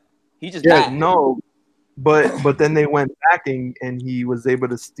snap. He just died. No, but then they went back and he was able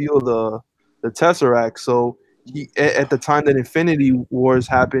to steal the Tesseract. So he at the time that Infinity Wars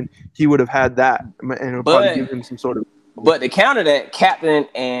happened, he would have had that, and it'll probably give him some sort of. But to counter that, Captain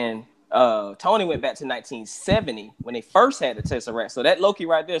and Tony went back to 1970 when they first had the Tesseract. So that Loki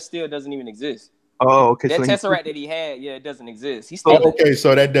right there still doesn't even exist. Oh, okay. That so Tesseract that he had, it doesn't exist. He's still okay,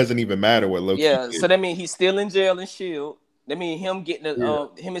 so that doesn't even matter what Loki did. So that means he's still in jail in S.H.I.E.L.D. That means him getting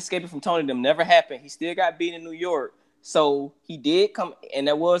him escaping from Tony them never happened. He still got beat in New York. So he did come, and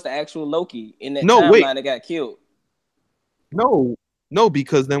that was the actual Loki in that timeline that got killed. No,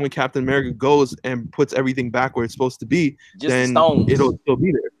 because then when Captain America goes and puts everything back where it's supposed to be, then it'll still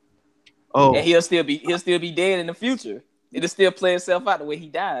be there. Oh, and he'll still be dead in the future. It'll still play itself out the way he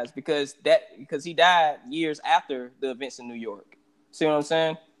dies because he died years after the events in New York. See what I'm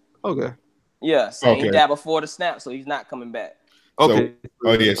saying? Okay. Yeah, so he died before the snap, so he's not coming back. Okay.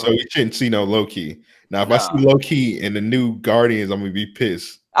 So we shouldn't see no Loki. Now, if I see Loki in the new Guardians, I'm gonna be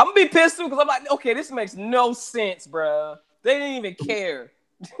pissed. I'm gonna be pissed too because I'm like, okay, this makes no sense, bro. They didn't even care.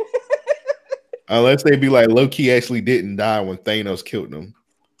 Unless they be like, Loki actually didn't die when Thanos killed him.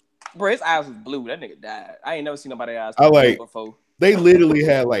 Bro, his eyes was blue. That nigga died. I ain't never seen nobody eyes blue before. They literally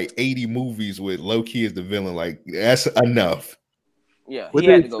had like 80 movies with Loki as the villain. Like, that's enough. Yeah, he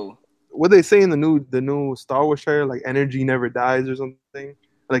had to go. What they say in the new Star Wars trailer, like energy never dies or something.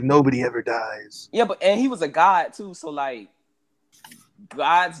 Like nobody ever dies. Yeah, and he was a god too, so like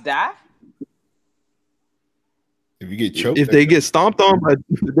gods die. If you get choked, if they get stomped on by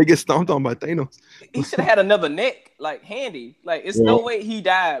Thanos, he should have had another neck like handy. Like it's no way he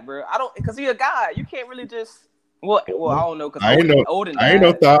died, bro. I don't because he a god. You can't really just well I don't know because Odin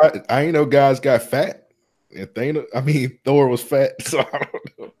died. I ain't know guys got fat. And Thor was fat, so I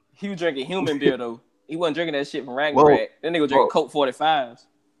don't know. He was drinking human beer though. He wasn't drinking that shit from Ragnarok. That nigga was drinking Coke 45s.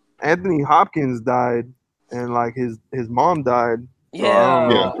 Anthony Hopkins died, and like his mom died.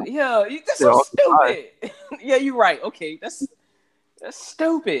 Yeah. That's so stupid. Yeah, you're right. Okay, that's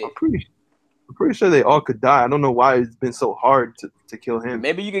stupid. I'm pretty sure they all could die. I don't know why it's been so hard to kill him.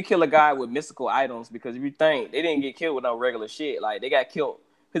 Maybe you could kill a guy with mystical items because if you think they didn't get killed with no regular shit, like they got killed.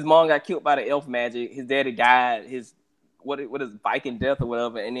 His mom got killed by the elf magic. His daddy died. His what is Viking death or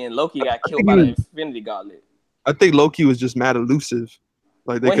whatever, and then Loki got killed by the Infinity Gauntlet. I think Loki was just mad elusive.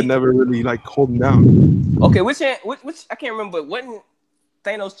 Like they could never really like hold him down. Okay, which I can't remember. But wasn't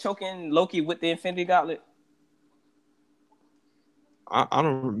Thanos choking Loki with the Infinity Gauntlet? I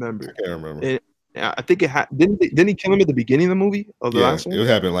don't remember. I can't remember. I think it didn't he kill him at the beginning of the movie of the last one? It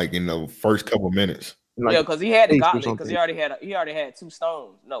happened like in the first couple minutes. Like, because he had the gauntlet because he already had 2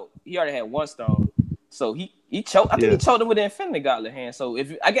 stones. No, he already had 1 stone. So he choked. I think he choked him with the Infinity Gauntlet hand. So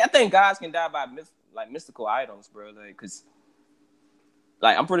I think guys can die by mystical items, bro. Like, cause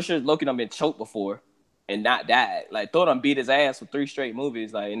like I'm pretty sure Loki done been choked before and not died. Like Thor done beat his ass for 3 straight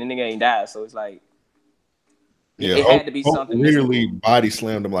movies. Like and then nigga ain't died. So it's like it had to be something. Literally body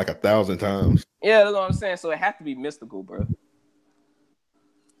slammed him like 1,000 times. Yeah, that's what I'm saying. So it had to be mystical, bro.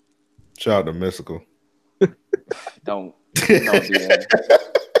 Shout out to Mystical. Don't do that.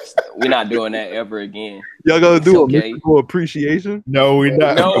 We're not doing that ever again. Y'all gotta do a mystical appreciation? No, we're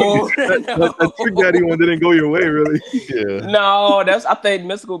not. No. That Trick Daddy one didn't go your way, really. Yeah. No, I think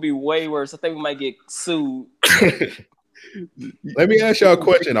mystical will be way worse. I think we might get sued. Let me ask y'all a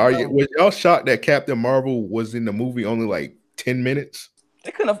question. Was y'all shocked that Captain Marvel was in the movie only like 10 minutes? They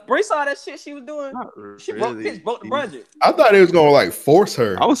couldn't have Brie saw that shit she was doing. She broke the budget. I thought it was gonna like force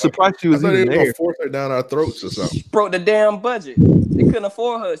her. I was surprised she was even there. Force her down our throats or something. She broke the damn budget. They couldn't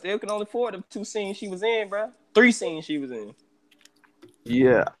afford her. They could only afford the 2 scenes she was in, bro. 3 scenes she was in.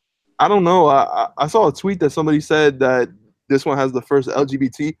 Yeah, I don't know. I saw a tweet that somebody said that this one has the first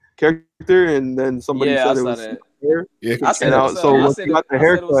LGBT character, and then somebody said it was her. Yeah, I said so she got the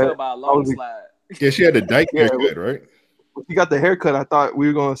haircut. Yeah, she had the dyke haircut, right? When she got the haircut, I thought we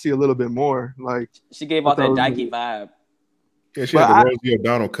were going to see a little bit more. Like she gave off that dykey vibe. Yeah, she had the Rosie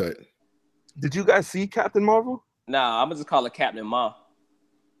O'Donnell cut. Did you guys see Captain Marvel? Nah, I'm gonna just call her Captain Ma.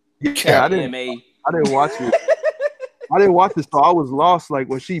 Yeah, I didn't watch it. I didn't watch it, so I was lost. Like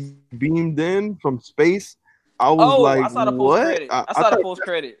when she beamed in from space, I was like, I saw the "What?" Post-credits. I saw the post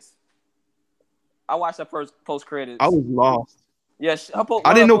credits. I watched the first post credits. I was lost. Yeah,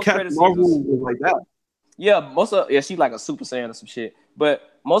 I didn't know Captain Marvel was like that. Yeah, she's like a Super Saiyan or some shit.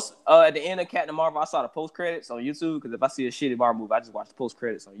 But most at the end of Captain Marvel, I saw the post credits on YouTube because if I see a shitty Marvel movie, I just watch the post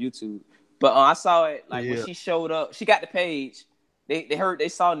credits on YouTube. But I saw it when she showed up. She got the page. they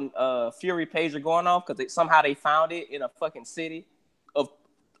saw Fury pager going off because somehow they found it in a fucking city of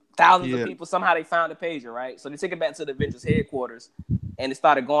thousands of people. Somehow they found the pager, right? So they took it back to the Avengers headquarters, and it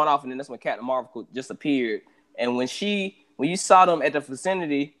started going off, and then that's when Captain Marvel just appeared. And when you saw them at the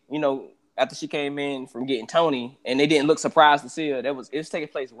vicinity, you know, after she came in from getting Tony, and they didn't look surprised to see her, it was taking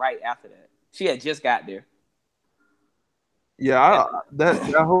place right after that. She had just got there. Yeah,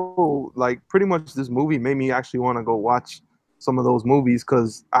 that whole, like, pretty much this movie made me actually want to go watch some of those movies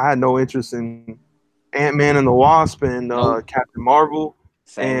because I had no interest in Ant-Man and the Wasp and Captain Marvel.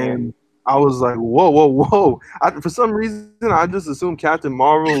 And I was like, whoa. For some reason, I just assumed Captain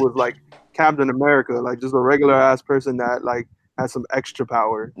Marvel was like Captain America, like just a regular ass person that like has some extra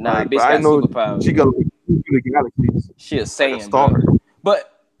power. Nah, like, bitch got superpowers. She got like, the galaxies. She a Saiyan,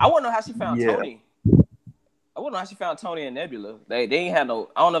 but I want to know how she found Tony. I want to know how she found Tony and Nebula. They ain't had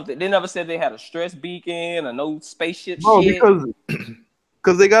no. I don't know if they never said they had a stress beacon or no spaceship shit.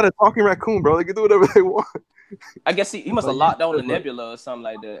 Because they got a talking raccoon, bro. They can do whatever they want. I guess he must have locked on the Nebula or something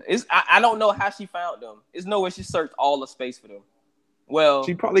like that. I don't know how she found them. There's no way she searched all of space for them. Well,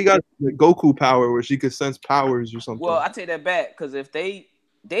 she probably got the Goku power where she could sense powers or something. Well, I take that back because if they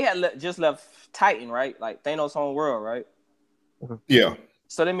had just left Titan, right? Like Thanos' home world, right? Yeah.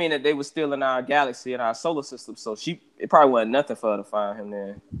 So that mean that they were still in our galaxy, in our solar system. So it probably wasn't nothing for her to find him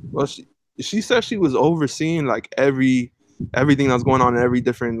there. Well, she said she was overseeing like everything that's going on in every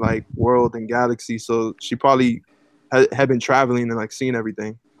different like world and galaxy. So she probably had been traveling and like seeing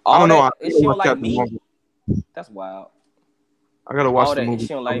everything. I don't know. She don't like meat. That's wild. I gotta watch the movie. She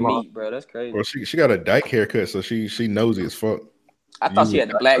don't like meat, bro. That's crazy. Well, she got a dyke haircut, so she nosy as fuck. I thought she had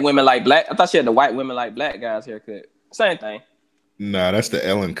the black women like black. I thought she had the white women like black guys haircut. Same thing. Nah, that's the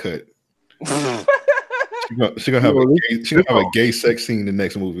Ellen cut. She gonna have a gay sex scene in the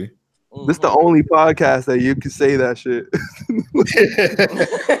next movie. This is the only podcast that you can say that shit.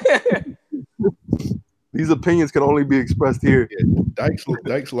 These opinions can only be expressed here. Yeah,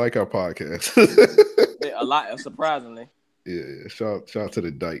 Dykes like our podcast. A lot, surprisingly. Yeah, shout out to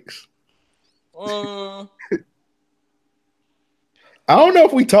the Dykes. I don't know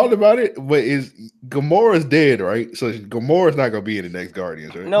if we talked about it, but Gamora's dead, right? So Gamora's not gonna be in the next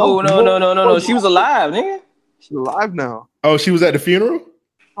Guardians, right? No. She was alive, nigga. She's alive now. Oh, she was at the funeral?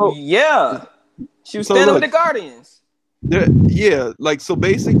 Oh yeah. She was standing with the Guardians. Yeah, like so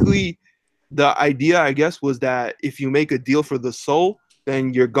basically the idea, I guess, was that if you make a deal for the soul,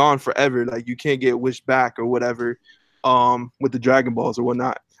 then you're gone forever. Like you can't get wished back or whatever, with the Dragon Balls or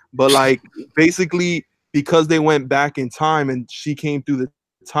whatnot. But like basically because they went back in time and she came through the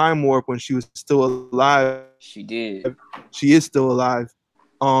time warp when she was still alive. She did. She is still alive.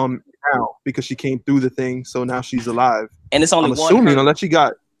 Now because she came through the thing, so now she's alive. And it's only I'm assuming unless she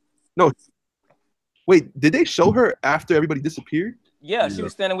got no. Wait, did they show her after everybody disappeared? Yeah, she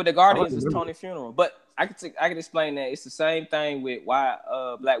was standing with the Guardians at Tony's funeral. But I can explain that it's the same thing with why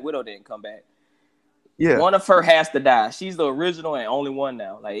Black Widow didn't come back. Yeah, one of her has to die. She's the original and only one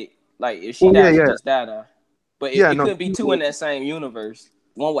now. Like if she dies, she just died now. But it could be two in that same universe.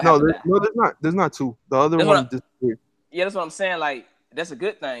 One would have to die. No, there's not two. The other one disappeared. Yeah, that's what I'm saying. Like that's a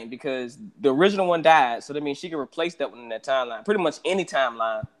good thing because the original one died, so that means she can replace that one in that timeline, pretty much any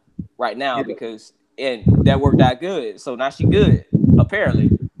timeline right now because that worked out good. So now she good, apparently.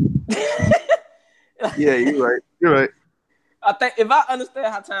 Yeah, you're right. I think if I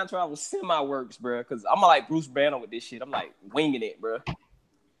understand how time travel semi works, bro, because I'm like Bruce Banner with this shit. I'm like winging it, bro.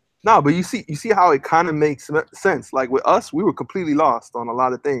 No, but you see how it kind of makes sense. Like with us, we were completely lost on a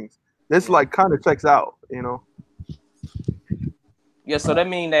lot of things. This like kind of checks out, you know. Yeah, so that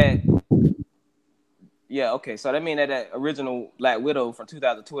mean that. Yeah, okay. So that mean that original Black Widow from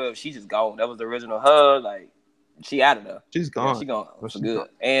 2012, she just gone. That was the original her. Like she out of there. She's gone. Yeah, she gone for good. Gone.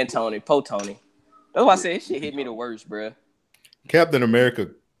 And Tony. That's why I said shit hit me the worst, bro. Captain America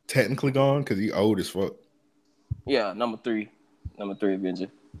technically gone because he old as fuck. Yeah, number three Avenger.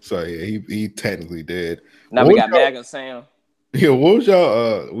 So yeah, he technically dead. Now we got Bag Sam. Yeah, what was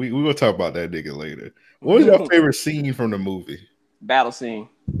y'all? We gonna talk about that nigga later. What was your favorite scene from the movie? Battle scene.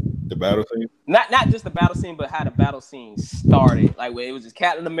 The battle scene? Not just the battle scene, but how the battle scene started. Like where it was just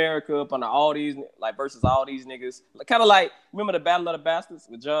Captain America up on all these like versus all these niggas. Kind of like remember the Battle of the Bastards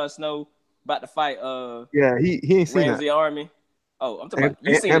with Jon Snow about to fight yeah, he ain't seen Ramsey that. Army. Oh, I'm talking about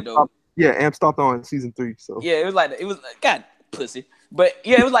you seen it though. Amp stopped on season 3. So yeah, it was God pussy. But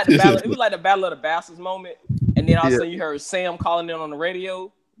yeah, it was like the battle. It was like the Battle of the Bastards moment, and then all of a sudden you heard Sam calling in on the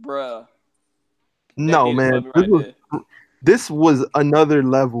radio, bruh. No man, this was another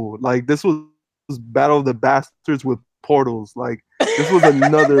level. Like this was Battle of the Bastards with portals. Like this was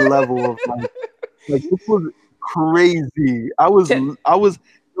another level of like crazy. I was.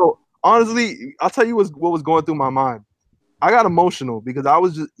 Yo, honestly, I'll tell you what was going through my mind. I got emotional because I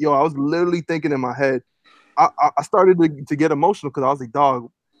was literally thinking in my head. I started to get emotional because I was like, dog,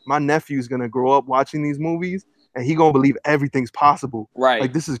 my nephew's gonna grow up watching these movies and he gonna believe everything's possible. Right.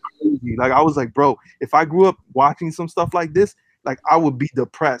 Like, this is crazy. Like, I was like, bro, if I grew up watching some stuff like this, like, I would be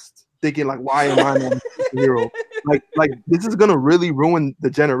depressed, thinking like, why am I not a superhero? like this is gonna really ruin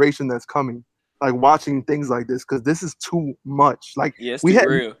the generation that's coming. Like, watching things like this, because this is too much. Like, Yeah, it's we too had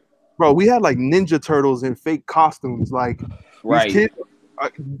real. bro, we had like Ninja Turtles in fake costumes. Like, Right. these kids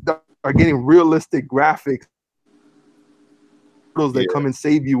are getting realistic graphics. That come and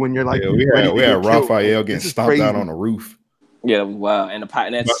save you when you're like, we had Raphael getting stomped out on the roof. Yeah, that was wild. And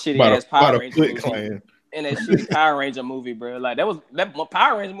that shitty ass Power Ranger movie. And that shitty Power Ranger movie, bro. Like, that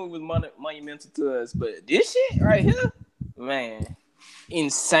Power Ranger movie was monumental to us, but this shit right here, man,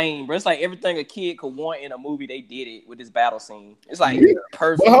 insane, bro. It's like everything a kid could want in a movie, they did it with this battle scene. It's like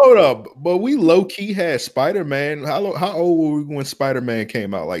perfect. But hold up, but we low key had Spider-Man. How old were we when Spider-Man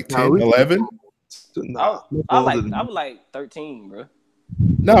came out? Like 10, 11? I was like 13, bro.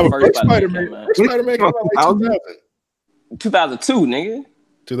 No, first Spider-Man came out like 2002, nigga.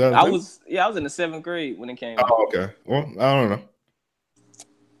 2002? I was in the 7th grade when it came out. Oh, okay. Well, I don't know.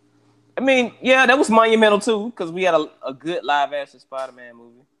 I mean, yeah, that was monumental too, because we had a good live action Spider-Man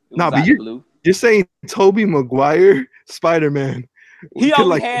movie. But you're saying Tobey Maguire Spider-Man. He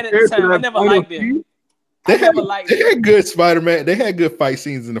always had it at the time. I never liked him. They had good Spider-Man. They had good fight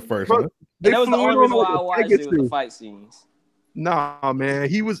scenes in the first one. That was the only reason why I watched it, was the fight scenes. Nah, man,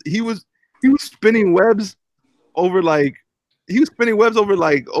 he was spinning webs over like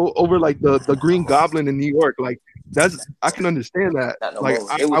the Green Goblin in New York. Like, I can understand that. Like,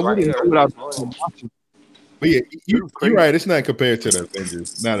 I wouldn't know what I was watching. But yeah, you're right. It's not compared to the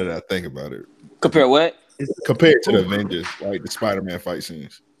Avengers. Now that I think about it, compare what? Compared to the Avengers, like the Spider-Man fight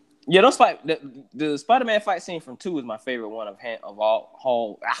scenes. Yeah, the Spider-Man fight scene from 2 is my favorite one of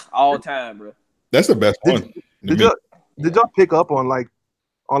all time, bro. That's the best one. Did y'all pick up on the,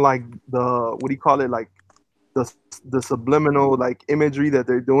 what do you call it, like the subliminal like imagery that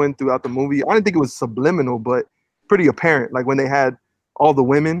they're doing throughout the movie? I didn't think it was subliminal, but pretty apparent. Like when they had all the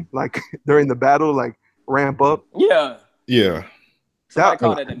women like during the battle like ramp up. Yeah. Yeah. Somebody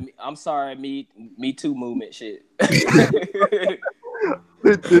called it I'm sorry, me too movement shit.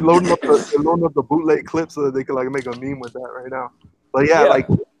 They're loading up the bootleg clip so that they can like make a meme with that right now. But yeah, like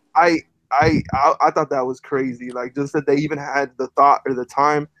I thought that was crazy. Like, just that they even had the thought or the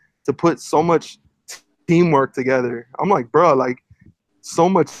time to put so much teamwork together. I'm like, bro, like so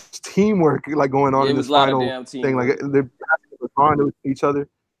much teamwork like going on in this final thing. Like they're passing with each other.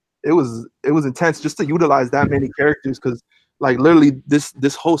 It was intense just to utilize that many characters, because like literally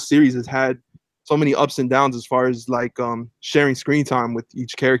this whole series has had so many ups and downs as far as like sharing screen time with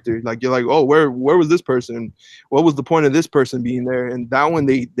each character. Like, you're like, oh, where was this person? What was the point of this person being there? And that one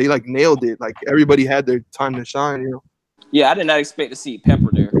they like nailed it. Like, everybody had their time to shine, you know. Yeah, I did not expect to see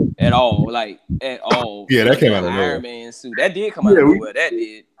Pepper there at all. Like, at all. Yeah, that came out of nowhere. Iron Man suit. That did come out of nowhere. That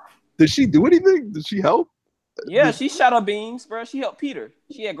did. Did she do anything? Did she help? Yeah, she shot her beams, bro. She helped Peter.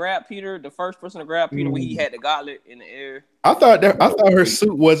 She had grabbed Peter, the first person to grab Peter when he had the gauntlet in the air. I thought her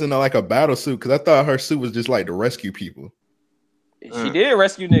suit wasn't like a battle suit, because I thought her suit was just like to rescue people. She did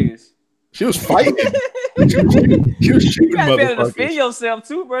rescue niggas. She was fighting. she was shooting. You gotta be able to defend yourself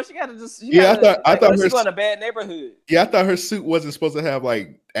too, bro. She gotta just. I thought she's in a bad neighborhood. Yeah, I thought her suit wasn't supposed to have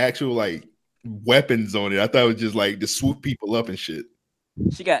like actual like weapons on it. I thought it was just like to swoop people up and shit.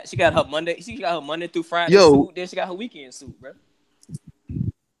 She got her Monday. She got her Monday through Friday suit. Then she got her weekend suit, bro.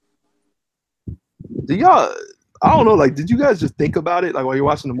 Do y'all? I don't know. Like, did you guys just think about it? Like, while you're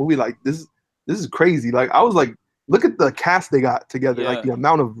watching the movie, like this is crazy. Like, I was like, look at the cast they got together. Like, the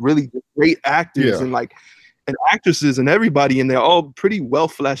amount of really great actors and actresses and everybody, and they're all pretty well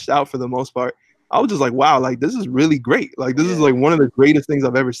fleshed out for the most part. I was just like, wow, like this is really great. Like, this is like one of the greatest things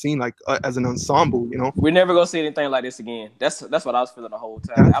I've ever seen, like as an ensemble, you know. We're never gonna see anything like this again. That's what I was feeling the whole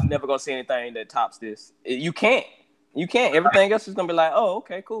time. I'm never gonna see anything that tops this. You can't. Everything else is gonna be like, oh,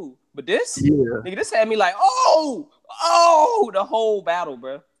 okay, cool. But this, nigga, this had me like, oh, the whole battle,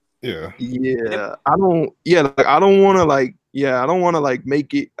 bro. Yeah. I don't want to like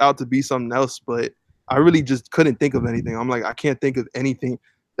make it out to be something else, but I really just couldn't think of anything. I'm like, I can't think of anything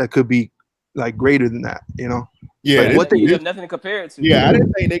that could be like greater than that, you know? Yeah, like, what they have nothing to compare it to. Yeah, I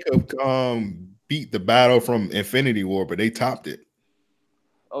didn't think they could beat the battle from Infinity War, but they topped it.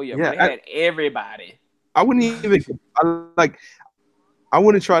 Oh yeah, they had everybody. I wouldn't even I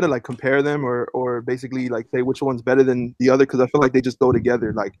wouldn't try to like compare them or basically like say which one's better than the other, because I feel like they just go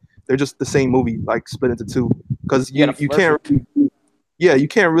together. Like they're just the same movie, like split into two. Because you can't you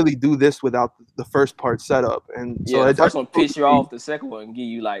can't really do this without the first part set up. And so the first one piss you off, the second one and give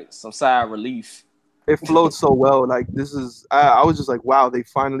you like some side relief. It flowed so well. Like this is, I was just like, wow, they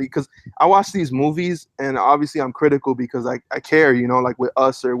finally, because I watch these movies and obviously I'm critical because I care, you know, like with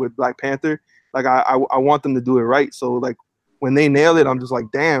Us or with Black Panther, like I want them to do it right. So like when they nail it, I'm just like,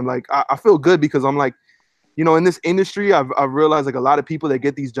 damn, like I feel good because I'm like, you know, in this industry, I've realized like a lot of people that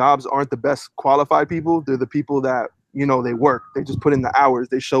get these jobs aren't the best qualified people. They're the people that, you know, they work, they just put in the hours,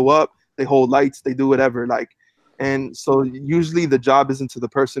 they show up, they hold lights, they do whatever. Like, and so usually the job isn't to the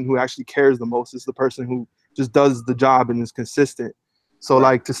person who actually cares the most. It's the person who just does the job and is consistent. So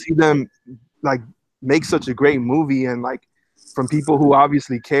like to see them like make such a great movie and like from people who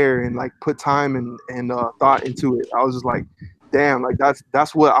obviously care and like put time and thought into it, I was just like, damn, like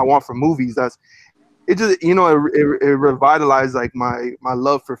that's what I want from movies. It just, you know, it revitalized like my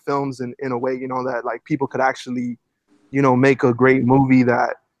love for films in a way, you know, that like people could actually, you know, make a great movie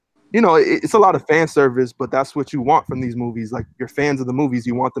that, you know, it's a lot of fan service, but that's what you want from these movies. Like you're fans of the movies,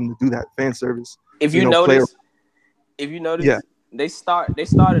 you want them to do that fan service. If you notice, they started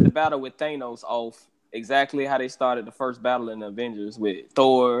the battle with Thanos off exactly how they started the first battle in the Avengers with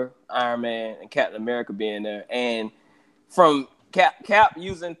Thor, Iron Man, and Captain America being there. And from Cap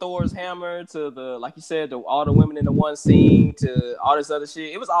using Thor's hammer to the, like you said, all the women in the one scene to all this other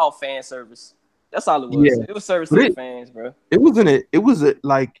shit, it was all fan service. That's all it was. Yeah. It was service to the fans, bro. It was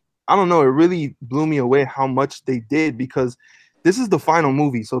like, I don't know, it really blew me away how much they did because this is the final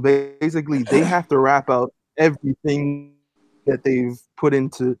movie. So basically they have to wrap out everything that they've put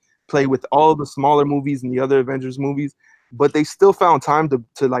into play with all the smaller movies and the other Avengers movies, but they still found time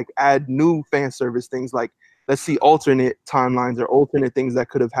to like add new fan service things, like let's see alternate timelines or alternate things that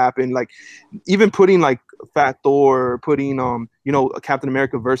could have happened, like even putting like Fat Thor or putting you know, Captain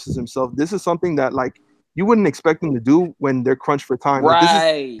America versus himself. This is something that like you wouldn't expect them to do when they're crunched for time.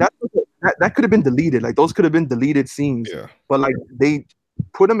 Right. Like that could have been deleted. Like those could have been deleted scenes. Yeah. But like they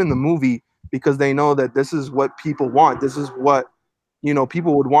put them in the movie because they know that this is what people want. This is what, you know,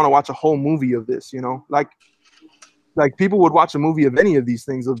 people would want to watch a whole movie of this, you know, like people would watch a movie of any of these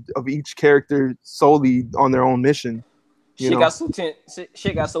things of each character solely on their own mission. Shit got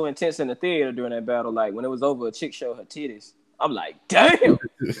so intense in the theater during that battle. Like when it was over, a chick showed her titties. I'm like, damn.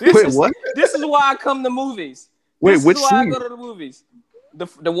 What? This is why I come to movies. This is why I go to the movies.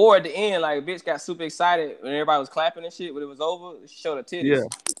 The war at the end, like, bitch got super excited when everybody was clapping and shit. When it was over, she showed her titties. Yeah.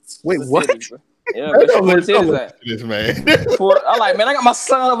 Wait, what? Titties, yeah, but she put her titties at. This man. I'm like, man, I got my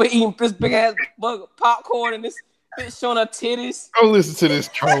son over eating this big ass popcorn and this bitch showing her titties. Don't listen to this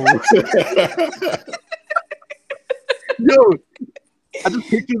troll. Yo, I just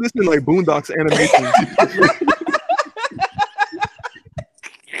picture this in like Boondocks animation.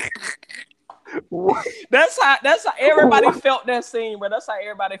 That's how everybody felt that scene, bro. That's how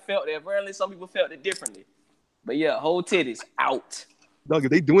everybody felt it. Apparently, some people felt it differently. But yeah, whole titties out. Dog,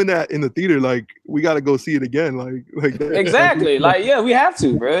 if they doing that in the theater, like we gotta go see it again. Like that. Exactly. Like, yeah, we have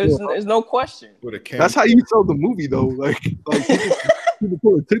to, bro. There's no question. That's how you sell the movie, though. Like people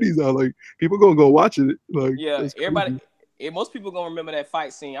pulling titties out. Like people gonna go watch it. Like yeah, everybody. Most people gonna remember that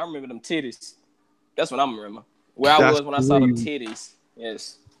fight scene. I remember them titties. That's what I'm remember. Where I was when I saw them titties.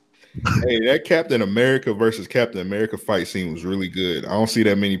 Yes. Hey, that Captain America versus Captain America fight scene was really good. I don't see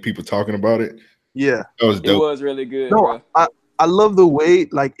that many people talking about it. Yeah, that was dope. It was really good. No, bro. I love the way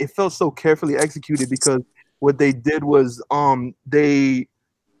like it felt so carefully executed because what they did was they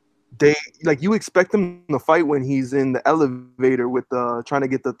like you expect him to fight when he's in the elevator with trying to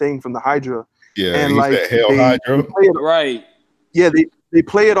get the thing from the Hydra. Yeah, and like Hydra. Right. Yeah, they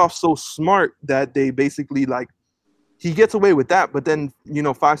play it off so smart that they basically like he gets away with that, but then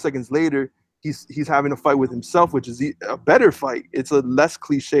 5 seconds later he's having a fight with himself, which is a better fight. It's a less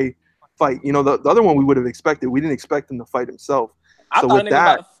cliche fight. The other one we would have expected. We didn't expect him to fight himself. I thought he was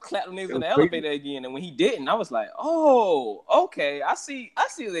about to clap them niggas in the elevator again, and when he didn't, I was like, "Oh, okay, I see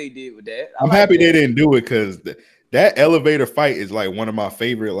what they did with that." I'm happy they didn't do it because that elevator fight is like one of my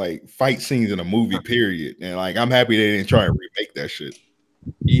favorite like fight scenes in a movie. Period. And like I'm happy they didn't try and remake that shit.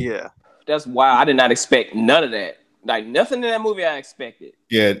 Yeah, that's wild. I did not expect none of that. Like nothing in that movie I expected.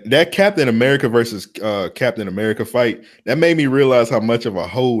 Yeah, that Captain America versus Captain America fight, that made me realize how much of a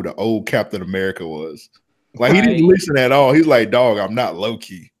hoe the old Captain America was. Like he didn't listen at all. He's like, dog, I'm not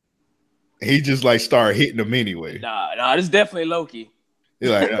Loki. He just like started hitting him anyway. Nah, this is definitely Loki. He's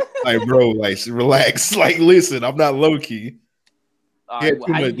like bro, like relax. Like, listen, I'm not Loki. All right,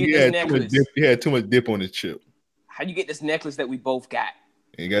 how you get this necklace? He had too much dip on his chip. how you get this necklace that we both got?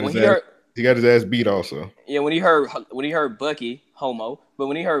 He got When his he ass. heard, He got his ass beat also. yeah, when he heard Bucky, homo, but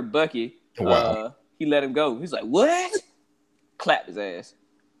when he heard Bucky, Wow. he let him go. He's like, what? Clapped his ass.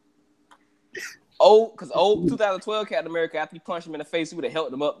 Because 2012 Captain America, after he punched him in the face, he would have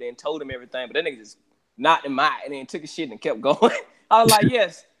held him up there and told him everything. But that nigga just knocked him out and then took his shit and kept going. I was like,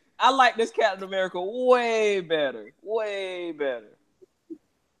 yes, I like this Captain America way better. Way better.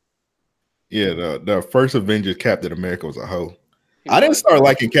 Yeah, the first Avengers Captain America was a hoe. I didn't start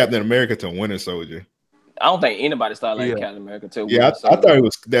liking Captain America till Winter Soldier. I don't think anybody started liking Captain America till Yeah, Winter I Soldier. thought it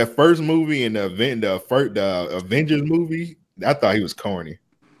was that first movie and the Avengers movie. I thought he was corny.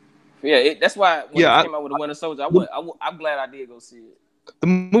 Yeah, that's why when he came out with the Winter Soldier, I'm glad I did go see it. The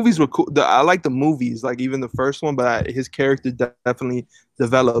movies were cool. I like the movies, like even the first one, but his character definitely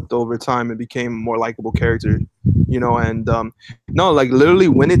developed over time and became a more likable character, you know. And no, like literally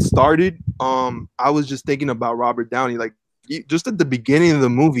when it started, I was just thinking about Robert Downey. Like just at the beginning of the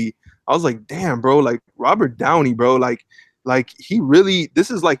movie, I was like, damn, bro, like Robert Downey, bro, like he really.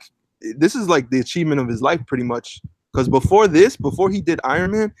 This is like the achievement of his life, pretty much. Because before he did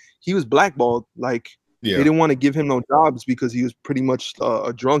Iron Man, he was blackballed. Like. Yeah. They didn't want to give him no jobs because he was pretty much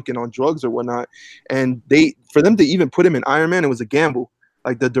a drunk and on drugs or whatnot. And for them to even put him in Iron Man, it was a gamble.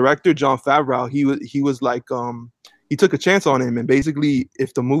 Like the director, Jon Favreau, he was like, he took a chance on him. And basically,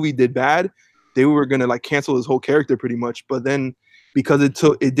 if the movie did bad, they were going to like cancel his whole character pretty much. But then because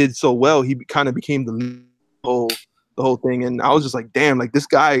it did so well, he kind of became the whole thing. And I was just like, damn, like this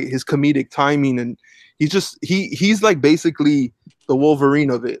guy, his comedic timing, and he's like basically the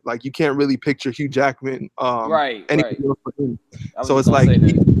Wolverine of it. Like you can't really picture Hugh Jackman anything else but him. So it's like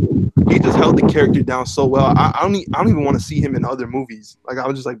he just held the character down so well. I don't even want to see him in other movies. Like I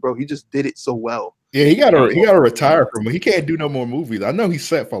was just like, bro, he just did it so well. Yeah, he gotta retire from it. He can't do no more movies. I know he's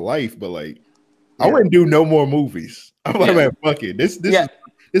set for life, but like I wouldn't do no more movies. I'm like, man, fuck it. This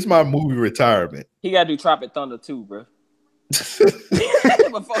is my movie retirement. He gotta do Tropic Thunder too, bro.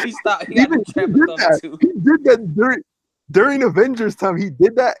 Before he stopped, he gotta do Tropic Thunder too. He did that during Avengers time. He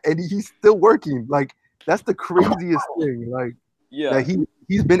did that, and he's still working. Like that's the craziest thing. Like that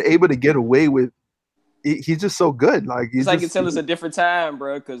he's been able to get away with. He's just so good. Like it's like it's a different time,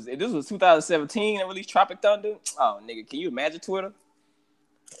 bro. Because this was 2017 and released Tropic Thunder. Oh, nigga, can you imagine Twitter?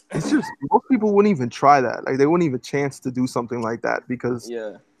 It's just most people wouldn't even try that. Like they wouldn't even chance to do something like that because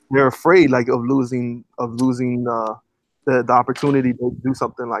they're afraid like of losing the opportunity to do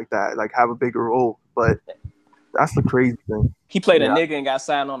something like that, like have a bigger role. But that's the crazy thing. He played a nigga and got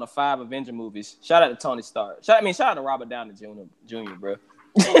signed on to 5 Avenger movies. Shout out to Tony Stark. Shout out to Robert Downey Jr., bro.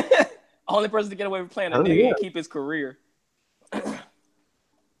 Only person to get away with playing a nigga and keep his career.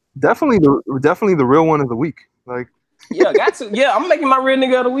 Definitely the real one of the week. Like got to. Yeah, I'm making my real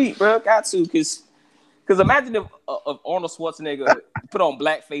nigga of the week, bro. Got to, because imagine if Arnold Schwarzenegger put on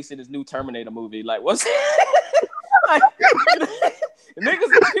blackface in his new Terminator movie. Like, what's like,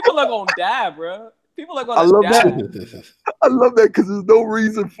 niggas? People are gonna die, bro. People are gonna die. I love that because there's no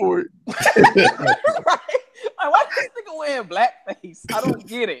reason for it. Right? Like, why is this nigga wearing blackface? I don't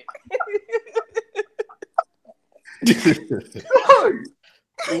get it.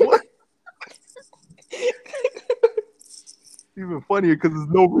 What? Even funnier because there's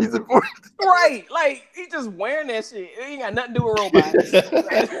no reason for it. Right, like he just wearing that shit. It ain't got nothing to do with robots.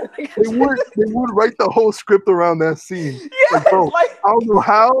 They would write the whole script around that scene. Yeah, like, bro, I don't know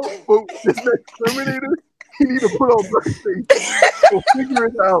how, but this next Terminator, he need to put on blackface. We'll figure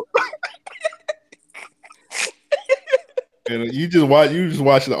it out. And you just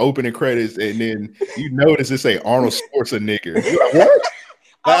watch the opening credits, and then you notice it say Arnold Schwarzenegger. You're like, what?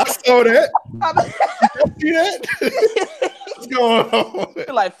 I saw that. You see that? What's going on?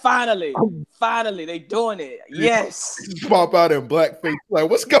 Like finally, they doing it. Yes. Just pop out in blackface. Like,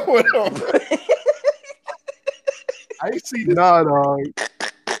 what's going on? I ain't see this. Nah, dog.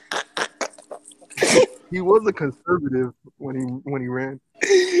 He was a conservative when he ran.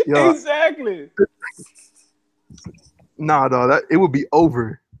 Yeah. Exactly. Nah, dog. It would be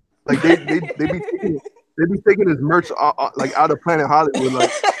over. Like they be taking his merch like out of Planet Hollywood.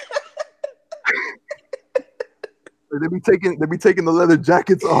 Like they be taking the leather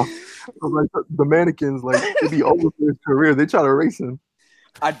jackets off of like the mannequins. Like it'd be over for his career. They try to erase him.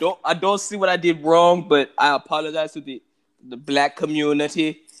 I don't see what I did wrong, but I apologize to the black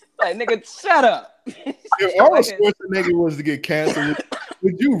community. Like, nigga, shut up. If Arnold Schwarzenegger was to get canceled,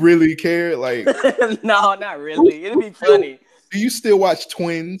 would you really care? Like, no, not really. It'd be funny. Do you still watch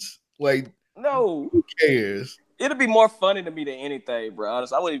Twins? Like, no. Who cares? It'd be more funny to me than anything, bro.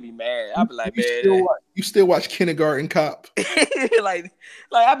 Honestly, I wouldn't be mad. I'd be like, You still watch Kindergarten Cop? like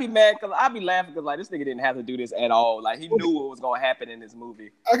I'd be mad because I'd be laughing because like this nigga didn't have to do this at all. Like he knew what was gonna happen in this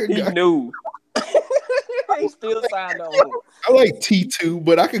movie. He knew. He still signed on. I like T2,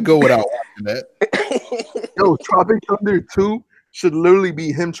 but I could go without watching that. Yo, Tropic Thunder 2 should literally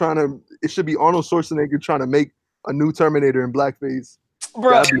be him trying to. It should be Arnold Schwarzenegger trying to make a new Terminator in blackface.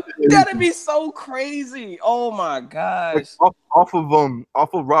 Bro, that'd be so crazy. Oh my gosh. Like, off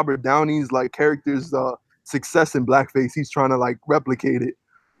of Robert Downey's like character's success in blackface, he's trying to like replicate it.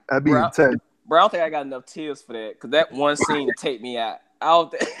 That'd be intense. Bro, I don't think I got enough tears for that. Cause that one scene to take me out. I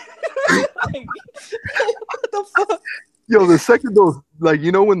don't think like, what the fuck? Yo, the second those like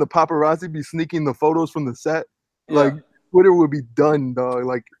when the paparazzi be sneaking the photos from the set, like Twitter would be done, dog.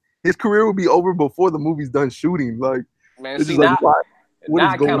 Like his career would be over before the movie's done shooting. Like man, see now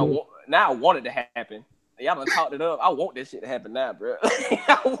I want it to happen. Y'all done talked it up. I want this shit to happen now, bro.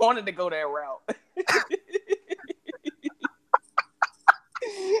 I wanted to go that route.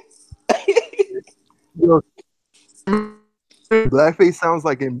 Yo, blackface sounds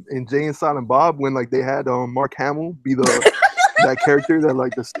like in Jay and Silent Bob when like they had Mark Hamill be that character that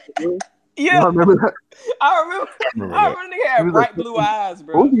like the yeah. I remember that. I remember nigga had bright blue eyes,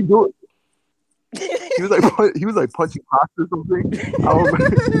 bro. What was he doing? He was like punching pots or something. I remember.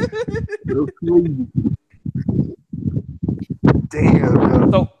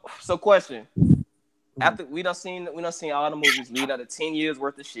 Damn. So question. After we done seen all the movies lead up to 10 years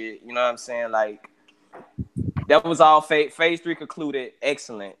worth of shit. You know what I'm saying? Like that was all phase 3 concluded.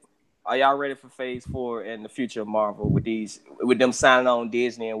 Excellent. Are y'all ready for phase 4 and the future of Marvel with them signing on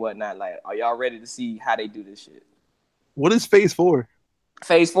Disney and whatnot? Like, are y'all ready to see how they do this shit? What is phase 4?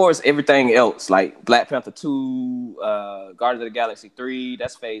 Phase 4 is everything else, like Black Panther 2, Guardians of the Galaxy 3.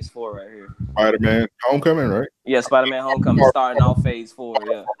 That's phase 4 right here. Spider-Man Homecoming, right? Yeah, Spider-Man Homecoming starting off phase 4.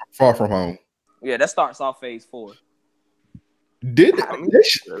 Yeah. Far From Home. Yeah, that starts off phase 4.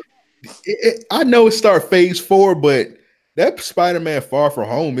 I know it start phase 4, but that Spider-Man Far From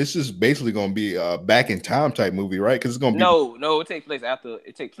Home, it's just basically going to be a back in time type movie, right? Because it's going to be no. It takes place after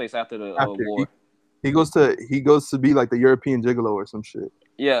the war. He goes to be like the European Gigolo or some shit.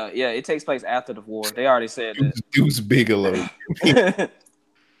 Yeah. It takes place after the war. They already said that. Deuce Bigelow.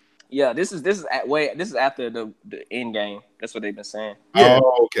 Yeah, this is after the Endgame. That's what they've been saying. Yeah.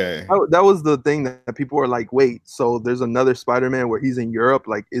 Oh, okay. That was the thing that people were like, wait, so there's another Spider-Man where he's in Europe?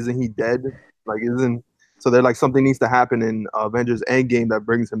 Like, isn't he dead? Like, so they're like something needs to happen in Avengers Endgame that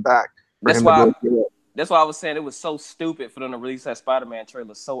brings him back. That's why I was saying it was so stupid for them to release that Spider-Man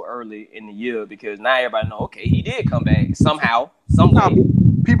trailer so early in the year because now everybody know, okay, he did come back somehow, some way.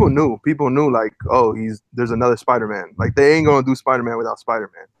 People knew like, oh, there's another Spider-Man. Like they ain't gonna do Spider-Man without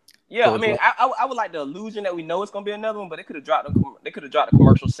Spider-Man. Yeah, so I mean, I would like the illusion that we know it's gonna be another one, but they could have dropped the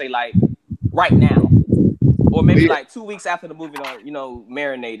commercial, say like right now, or maybe like 2 weeks after the movie,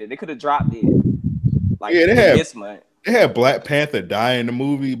 marinated. They could have dropped it like this month. They had Black Panther die in the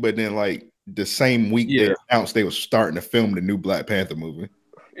movie, but then like the same week they announced they were starting to film the new Black Panther movie.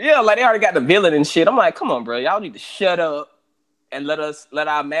 Yeah, like they already got the villain and shit. I'm like, come on, bro, y'all need to shut up and let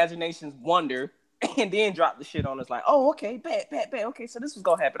our imaginations wander. And then drop the shit on us like, oh, okay, bet. Okay, so this was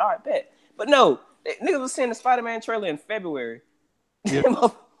gonna happen. All right, bet. But no, niggas was seeing the Spider-Man trailer in February. Yeah.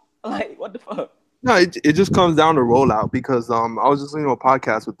 Like, what the fuck? No, it just comes down to rollout because I was listening to a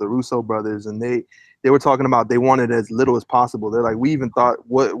podcast with the Russo brothers and they were talking about they wanted as little as possible. They're like, we even thought,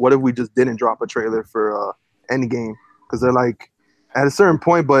 what if we just didn't drop a trailer for Endgame? Because they're like, at a certain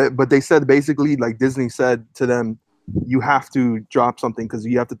point, but they said basically like Disney said to them, you have to drop something because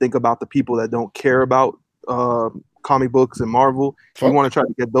you have to think about the people that don't care about comic books and Marvel. You want to try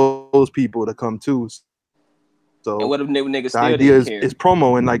to get those people to come too. So and what if niggas the idea is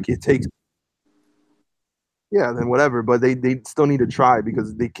promo and like it takes then whatever, but they still need to try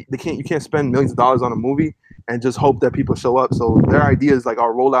because you can't spend millions of dollars on a movie and just hope that people show up. So their idea is like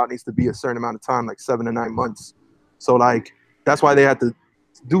our rollout needs to be a certain amount of time, like 7 to 9 months. So like that's why they had to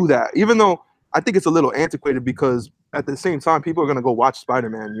do that, even though I think it's a little antiquated because at the same time, people are going to go watch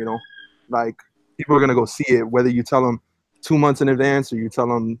Spider-Man, like people are going to go see it, whether you tell them 2 months in advance or you tell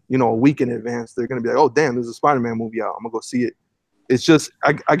them, a week in advance, they're going to be like, oh, damn, there's a Spider-Man movie out. I'm going to go see it. It's just,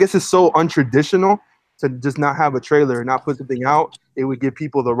 I guess it's so untraditional to just not have a trailer and not put something out. It would give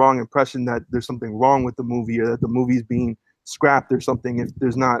people the wrong impression that there's something wrong with the movie or that the movie's being scrapped or something if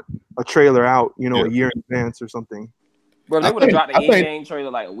there's not a trailer out, a year in advance or something. Bro, they would have dropped the Endgame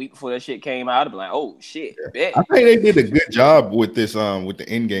trailer like a week before that shit came out. I'd be like, oh shit. Bet. I think they did a good job with this with the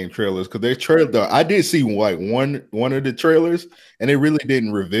Endgame trailers because their trailer I did see like one of the trailers and it really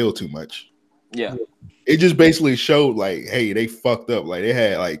didn't reveal too much. Yeah. It just basically showed like, hey, they fucked up. Like they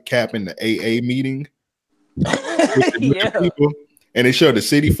had like Cap in the AA meeting with the people, and they showed the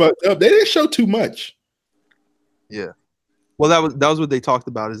city fucked up. They didn't show too much. Yeah. Well, that was what they talked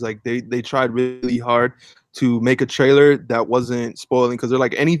about. Is like they tried really hard to make a trailer that wasn't spoiling, because they're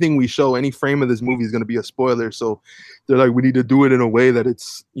like, anything we show, any frame of this movie is going to be a spoiler. So they're like, we need to do it in a way that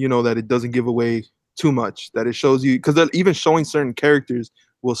it's, you know, that it doesn't give away too much, that it shows you, because even showing certain characters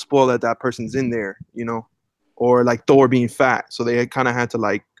will spoil that person's in there, you know, or like Thor being fat. So they kind of had to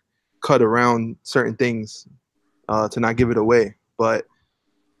like cut around certain things to not give it away. But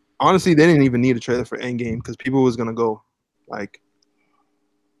honestly, they didn't even need a trailer for Endgame, because people was going to go like,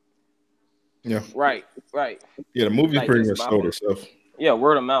 yeah, right. Yeah, the movie Like, pretty just much sold itself. Yeah,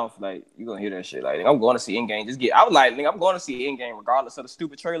 word of mouth. Like, you're gonna hear that shit. Like, I'm going to see Endgame. I was like, I'm going to see Endgame regardless of the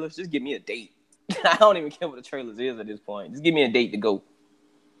stupid trailers. Just give me a date. I don't even care what the trailers is at this point. Just give me a date to go.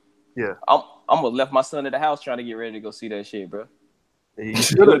 Yeah. I'm gonna left my son at the house trying to get ready to go see that shit, bro.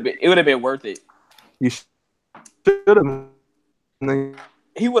 it would have been worth it. You should have.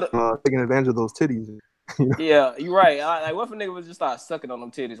 He would have taken advantage of those titties. Yeah, you're right. Like, what if a nigga would just start sucking on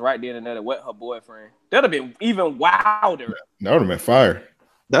them titties right then and there to wet her boyfriend? That'd have been even wilder. That would have been fire.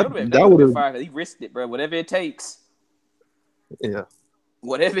 That would have been fire. He risked it, bro. Whatever it takes. Yeah.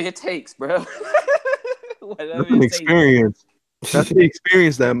 Whatever it takes, bro. That's an experience. That's the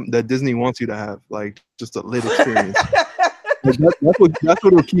experience that Disney wants you to have. Like, just a lit experience. That's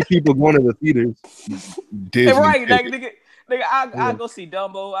what will keep people going to the theaters. Disney. Right, nigga, I go see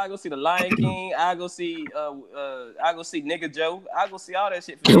Dumbo. I go see The Lion King. I go see Nigga Joe. I go see all that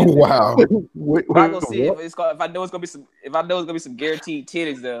shit. Wow. I go see it. If I know it's gonna be some guaranteed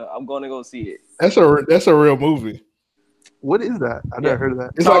titties there, I'm gonna go see it. That's a real movie. What is that? I never heard of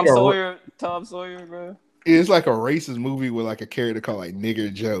that. It's Tom Sawyer, bro. It's like a racist movie with like a character called like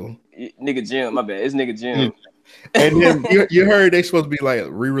Nigger Joe. Nigga Jim, my bad. It's Nigga Jim. And then you heard they supposed to be like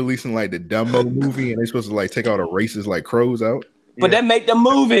re-releasing like the Dumbo movie, and they supposed to like take all the racist like crows out. But that make the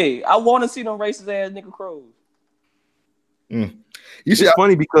movie. I want to see them racist ass nigga crows. You see, it's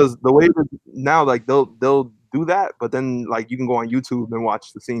funny because the way that now like they'll do that, but then like you can go on YouTube and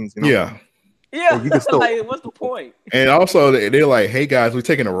watch the scenes. You know? Yeah. Like, you can still, like, what's the point? And also they're like, hey guys, we're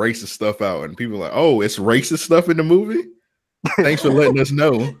taking the racist stuff out, and people are like, oh, it's racist stuff in the movie. Thanks for letting us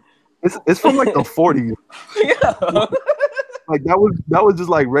know. It's from like the 40s. Yeah. Like that was just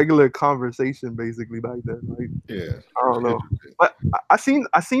like regular conversation basically back then. Like, yeah, I don't know. But I seen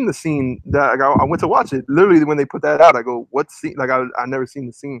the scene that I went to watch it. Literally when they put that out, I go, what scene? Like I never seen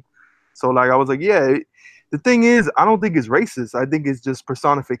the scene. So like I was like, yeah. The thing is, I don't think it's racist. I think it's just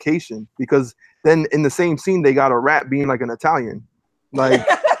personification, because then in the same scene they got a rat being like an Italian. Like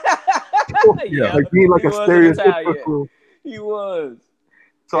yeah, like being like a stereotypical. He was.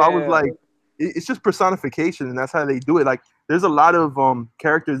 So I was like, it's just personification, and that's how they do it. Like, there's a lot of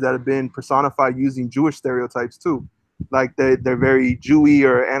characters that have been personified using Jewish stereotypes too. Like they're very Jewy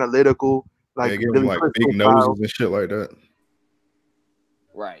or analytical, like, really like big noses and shit like that.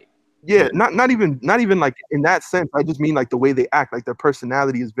 Right. Yeah, not even like in that sense. I just mean like the way they act, like their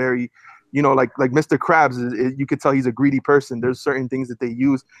personality is very, you know, like Mr. Krabs. You could tell he's a greedy person. There's certain things that they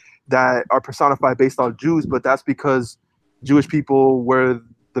use that are personified based on Jews, but that's because Jewish people were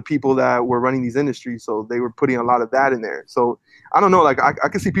the people that were running these industries, so they were putting a lot of that in there. So I don't know, like I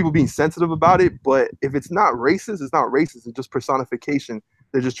can see people being sensitive about it, but if it's not racist, it's not racist. It's just personification.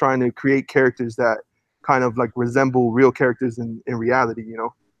 They're just trying to create characters that kind of like resemble real characters in reality, you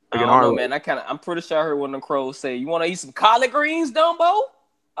know? Like I don't know, man. I'm pretty sure I heard one of the crows say, "You want to eat some collard greens, Dumbo?"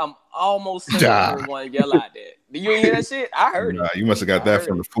 I'm almost certain I heard one yell out there. Did you hear that shit? I heard it. You must have got that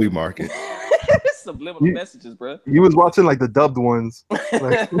from the flea market. Subliminal messages, bro. You was watching like the dubbed ones.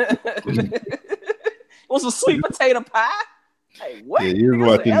 Like, want some sweet potato pie? Hey, what? Yeah, you was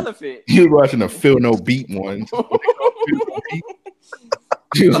watching elephant. You was watching the Feel No Beat ones.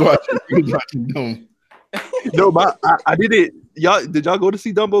 You was watching them. No, but I did it. Did y'all go to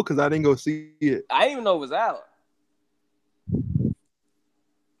see Dumbo? Because I didn't go see it. I didn't even know it was out.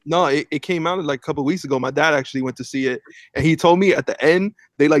 No, it came out like a couple of weeks ago. My dad actually went to see it, and he told me at the end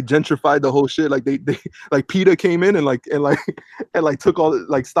they like gentrified the whole shit. Like they like PETA came in and took all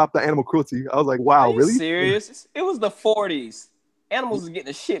like stopped the animal cruelty. I was like, wow, Are you really? Serious? It was the 40s. Animals was getting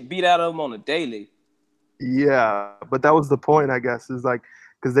the shit beat out of them on a daily. Yeah, but that was the point, I guess, is like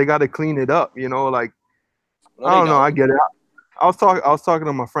because they got to clean it up, you know. Like I don't know, I get it. I was talking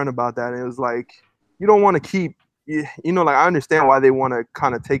to my friend about that, and it was like you don't want to keep. You know, like I understand why they want to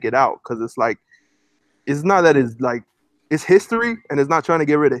kind of take it out, because it's like it's not that it's like it's history, and it's not trying to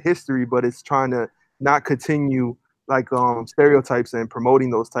get rid of history, but it's trying to not continue like stereotypes and promoting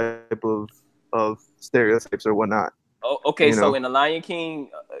those type of stereotypes or whatnot. Oh, okay, You so know. in the Lion King,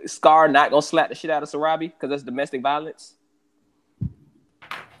 Scar not gonna slap the shit out of Sarabi because that's domestic violence.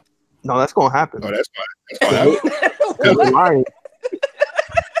 No, that's gonna happen. Oh, that's fine. That's fine. They're What? lions.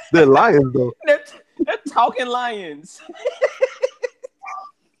 They're lions, though. They're talking lions.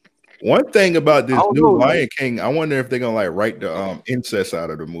 One thing about this I don't new know, Lion King, I wonder if they're gonna like write the incest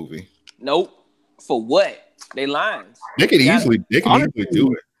out of the movie. Nope. For what? They lions. They could Got easily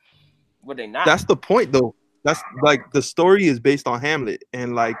do it. But they not. That's the point, though. That's like the story is based on Hamlet,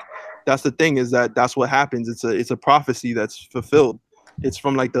 and like that's the thing is that's what happens. It's a prophecy that's fulfilled. It's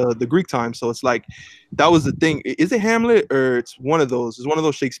from like the Greek time, so it's like that was the thing. Is it Hamlet or it's one of those? It's one of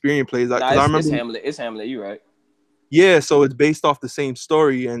those Shakespearean plays. Nah, I remember it's Hamlet. It's Hamlet. You right. Yeah, so it's based off the same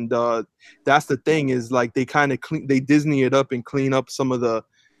story, and that's the thing is like they kind of they Disney it up and clean up some of the,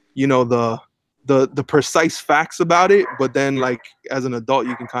 you know, the precise facts about it, but then like as an adult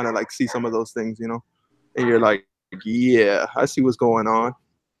you can kind of like see some of those things, you know, and you're like, yeah, I see what's going on.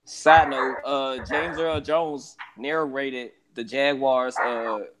 Side note, James Earl Jones narrated the Jaguars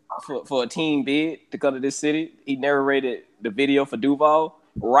for a team bid to come to this city. He narrated the video for Duval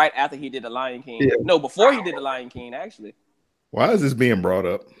right after he did the Lion King. Yeah. No, before he did the Lion King, actually. Why is this being brought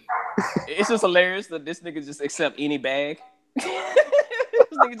up? It's just hilarious that this nigga just accept any bag. This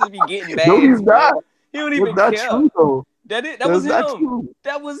nigga just be getting bags. No, he's bro. not. He don't even But that's care. true though. That was That's him. true.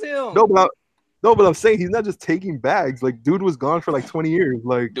 That was him. No, but I'm saying he's not just taking bags. Like, dude was gone for like 20 years.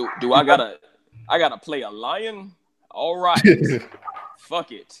 Like, Do I gotta play a lion? All right.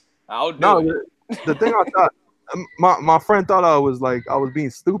 Fuck it. I'll do no, it. the thing I thought, my friend thought I was being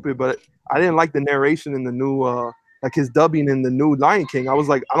stupid, but I didn't like the narration in the new, like his dubbing in the new Lion King. I was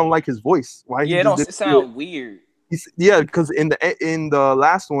like, I don't like his voice. Why? Yeah, it sound weird. Yeah, because in the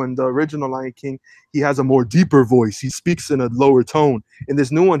last one, the original Lion King, he has a more deeper voice. He speaks in a lower tone. In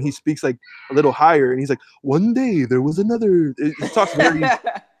this new one, he speaks like a little higher, and he's like, "One day there was another." He talks very.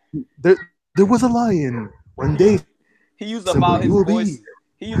 There was a lion. One day. He used up all his voice.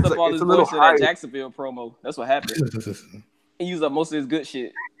 He used up all his voice in higher. that Jacksonville promo. That's what happened. He used up most of his good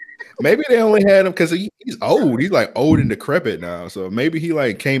shit. Maybe they only had him because he's old. He's like old and decrepit now. So maybe he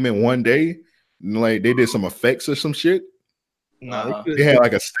like came in one day and like they did some effects or some shit. No, They had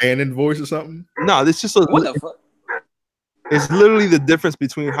like a standing voice or something. no, it's just What the fuck? It's literally the difference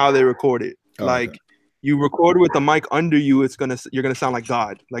between how they record it. Oh, Like okay. you record with the mic under you, you're gonna sound like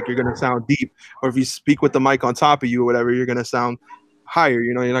God. Like you're gonna sound deep. Or if you speak with the mic on top of you or whatever, you're gonna sound higher.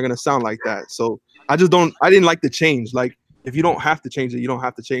 You know, you're not gonna sound like that. So I didn't like the change. Like if you don't have to change it, you don't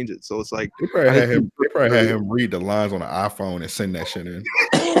have to change it. So it's like They probably had him read the lines on the iPhone and send that shit in.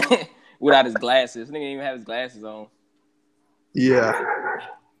 Without his glasses. Nigga didn't even have his glasses on. yeah,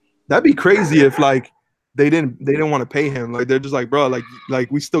 that'd be crazy if like they didn't want to pay him. Like they're just like, bro,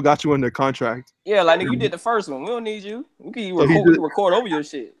 like we still got you under contract. Yeah, like nigga, you did the first one. We don't need you. We can So he record over your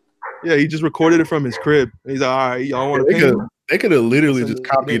shit. Yeah, he just recorded it from his crib. He's like, all right, y'all want to pay him? They could have literally just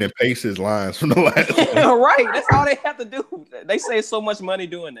copied and pasted his lines from the last one. Right. That's all they have to do. They save so much money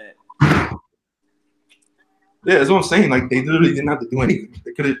doing that. Yeah, that's what I'm saying. Like they literally didn't have to do anything.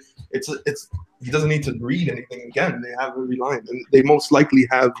 They could have. It's. He doesn't need to read anything again. They have every line, and they most likely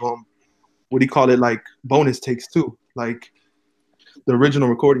have what do you call it? Like bonus takes too, like the original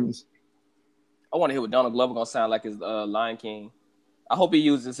recordings. I want to hear what Donald Glover gonna sound like as Lion King. I hope he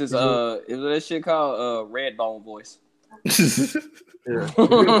uses his is that shit called Redbone voice. Yeah.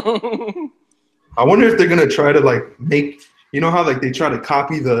 I wonder if they're gonna try to like make, you know how like they try to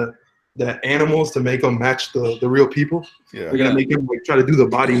copy the animals to make them match the real people. Yeah. They're gonna make them like try to do the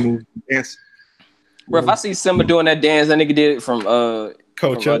body move dance. Bro, if I see Simba doing that dance that nigga did from Coachella.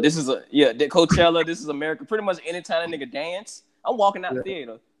 the Coachella, This Is America. Pretty much anytime that nigga dance, I'm walking out the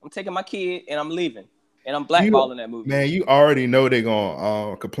theater. I'm taking my kid and I'm leaving. And I'm blackballing that movie. Man, you already know they're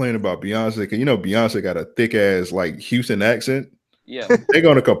gonna complain about Beyonce because you know Beyonce got a thick ass like Houston accent. Yeah. They're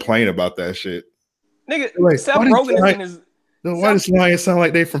gonna complain about that shit. Nigga, Like, Seth why does Rogen is Lion- in his Why does Lion sound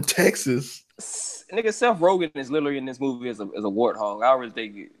like they from Texas? nigga, Seth Rogen is literally in this movie as a warthog. I don't really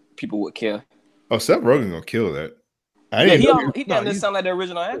think people would care. Oh, Seth Rogen gonna kill that. Yeah, he doesn't sound like the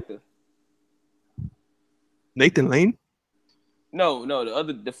original actor. Nathan Lane. No,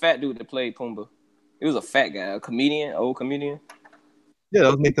 the fat dude that played Pumbaa. It was a fat guy, old comedian. Yeah,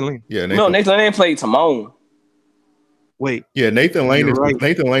 that was Nathan Lane. Yeah, Nathan Lane played Timon. Wait. Yeah, Nathan Lane You're is right.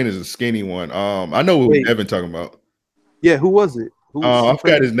 Nathan Lane is a skinny one. I know what Evan talking about. Yeah, who was it? I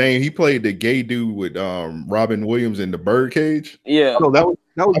forgot his name. He played the gay dude with Robin Williams in the Birdcage. Yeah. No, that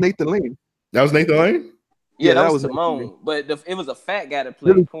was Nathan Lane. That was Nathan Lane? Yeah, that was Nathan Timon. Lane. But it was a fat guy that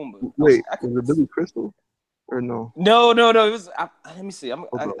played Pumbaa. Wait, was it Billy Crystal? or no? No. It was. Let me see. I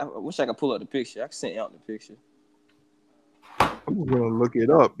Okay. wish I could pull up the picture. I can send out the picture. I'm just gonna look it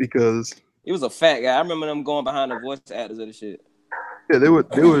up because He was a fat guy. I remember them going behind the voice actors of the shit. yeah, they were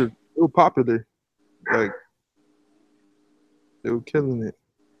popular. Like they were killing it.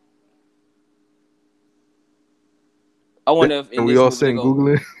 I wonder if in And we this all movie saying they gonna,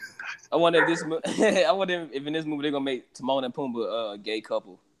 Googling. I wonder if this. I wonder if in this movie they're gonna make Timon and Pumbaa a gay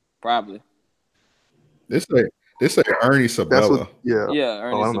couple. Probably. This say Ernie That's Sabella. what. Yeah. Yeah,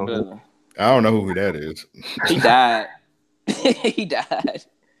 Ernie I don't know. Sabella. I don't know who that is. He died. He died.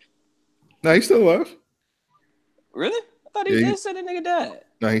 No, he's still alive. Really? I thought Yeah, he said that nigga died.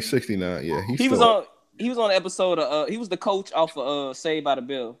 No, he's 69. Yeah, He was on an episode of he was the coach off of Saved by the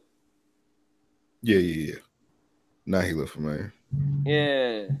Bell. Yeah. Now he looks familiar.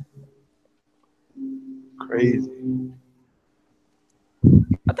 Yeah. Crazy.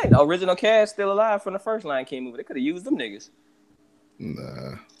 I think the original cast still alive from the first Lion King movie. They could have used them niggas.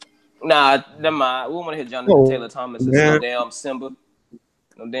 Nah. Never mind. We don't want to hear Jonathan Taylor Thomas as man. no damn Simba.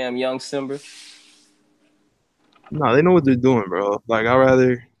 No damn young Simba. No, they know what they're doing, bro. Like I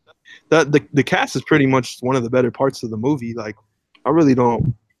rather that the cast is pretty much one of the better parts of the movie. Like I don't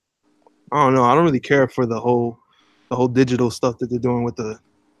know. I don't really care for the whole digital stuff that they're doing with the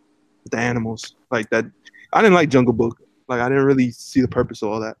animals. Like that I didn't like Jungle Book. Like I didn't really see the purpose of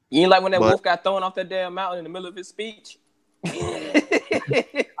all that. You ain't like when that wolf got thrown off that damn mountain in the middle of his speech?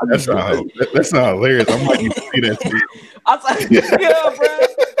 That's not hilarious. I'm like, you see that shit. I was like, yeah, bro.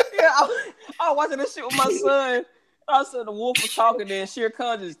 Yeah, I was watching this shit with my son. I said the wolf was talking there, and Shere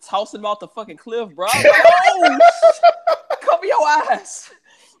Khan just tossed him off the fucking cliff, bro. I was like, oh, cover your eyes.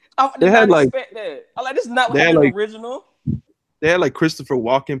 I did not expect that. I'm like, this is not what the original. They had like Christopher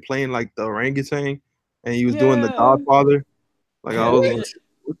Walken playing like the orangutan, and he was doing the Godfather. Like I was like,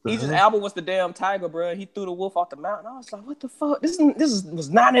 Idris Elba was the damn tiger, bro. He threw the wolf off the mountain. I was like, what the fuck? This was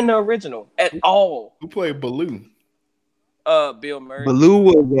not in the original at all. Who played Baloo? Bill Murray. Baloo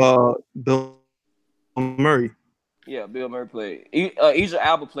was Bill Murray. Yeah, Bill Murray played. Idris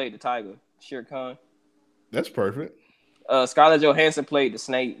Elba played the tiger. Shere Khan. That's perfect. Scarlett Johansson played the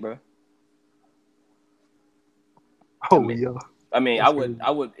snake, bro. Oh yeah. I mean, I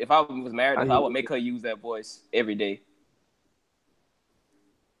would if I was married to her, I would make her use that voice every day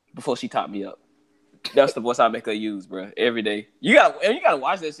before she taught me up. That's the voice I make her use, bro, every day. You gotta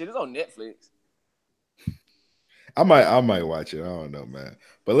watch that shit. It's on Netflix. I might watch it. I don't know, man.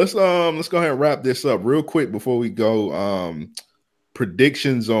 But let's go ahead and wrap this up real quick before we go.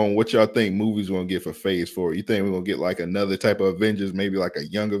 Predictions on what y'all think movies gonna get for Phase 4. You think we're gonna get like another type of Avengers, maybe like a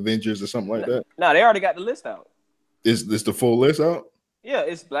Young Avengers or something like that? No, they already got the list out. Is this the full list out? Yeah,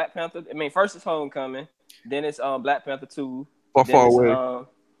 it's Black Panther. I mean, first it's Homecoming, then it's Black Panther 2. Far Away.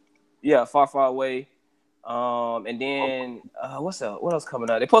 Yeah, Far Away. And then what else coming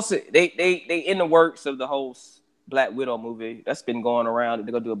out? They posted they in the works of the whole Black Widow movie that's been going around.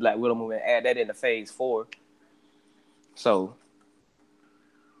 They're gonna do a Black Widow movie and add that into Phase 4. So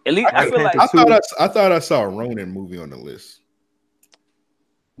at least I feel like I thought I saw a Ronin movie on the list.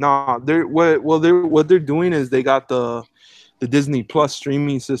 Nah, what they're doing is they got the Disney Plus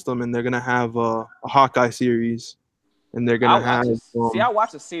streaming system, and they're gonna have a Hawkeye series, and they're gonna I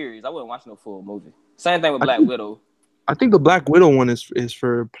watch a series. I wouldn't watch no full movie. Same thing with Black Widow. I think the Black Widow one is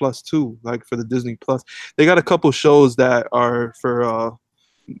for Plus too, like for the Disney Plus. They got a couple shows that are for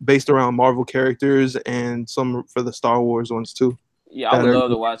based around Marvel characters, and some for the Star Wars ones too. Yeah, I would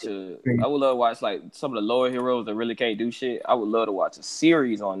love to watch like some of the lower heroes that really can't do shit. I would love to watch a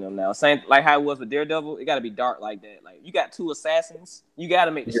series on them now. Same like how it was with Daredevil. It got to be dark like that. Like you got two assassins, you got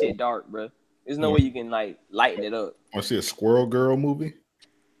to make the shit dark, bro. There's no way you can like lighten it up. Want to see a Squirrel Girl movie?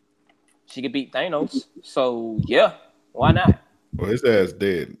 She could beat Thanos, so yeah, why not? Well, his ass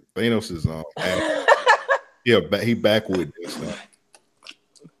dead. Thanos is on. He back with this.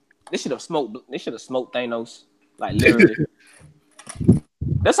 They should have smoked Thanos, like literally.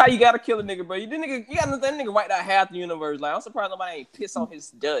 That's how you gotta kill a nigga, bro. You gotta let that nigga wipe out half the universe. Like I'm surprised nobody ain't piss on his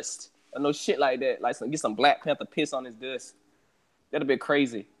dust or no shit like that. Like get some Black Panther piss on his dust. That'd be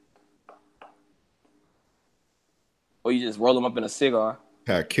crazy. Or you just roll him up in a cigar.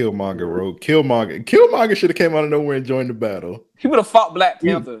 How Killmonger rode. Killmonger should have came out of nowhere and joined the battle. He would have fought Black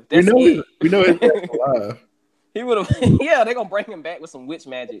Panther. We know his alive. He would have. Yeah, they're gonna bring him back with some witch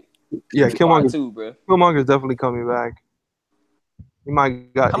magic. Yeah, Killmonger too, bro. Killmonger's definitely coming back. He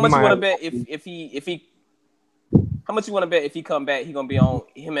might got. How much you want to bet if he? How much you want to bet if he come back? He gonna be on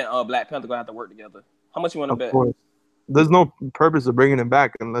him and Black Panther gonna have to work together. How much you want to bet? Course. There's no purpose of bringing him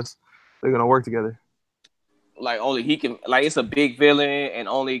back unless they're gonna work together. Like only he can. Like it's a big villain, and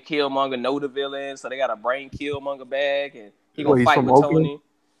only Killmonger know the villain, so they got to bring Killmonger back, and he gonna He's fight from with Oakland? Tony.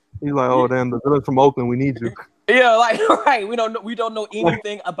 He's like, oh damn, the villain from Oakland, we need you. Yeah, like right. We don't know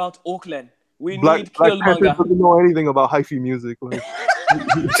anything about Oakland. We need Black Panther Killmonger. doesn't know anything about hyphy music. Like,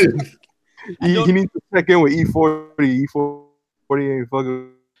 he needs to check in with E40. E40 ain't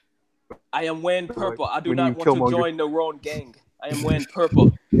fucking. I am wearing purple. I do we not need want to Killmonger. join the wrong gang. I am wearing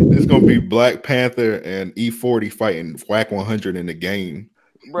purple. It's gonna be Black Panther and E40 fighting Whack 100 in the game.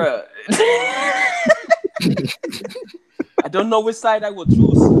 Bruh. I don't know which side I will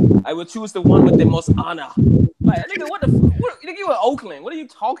choose. I will choose the one with the most honor. Like, nigga, nigga, you in Oakland. What are you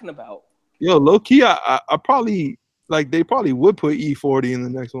talking about? Yo, low key, I probably like they probably would put E40 in the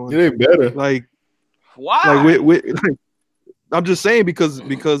next one. Yeah, they better. Like, Why? like I'm just saying because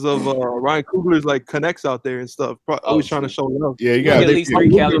of Ryan Coogler's like connects out there and stuff. Always trying to show love. Yeah, you You gotta got get at least 3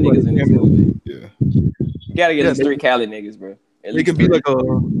 Cali niggas in this movie. Yeah, You gotta get at least 3 Cali niggas, bro. They could be like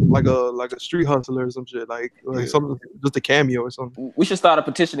a street hustler or some shit, like something, just a cameo or something. We should start a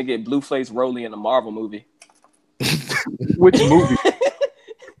petition to get Blueface Rolly in a Marvel movie. Which movie?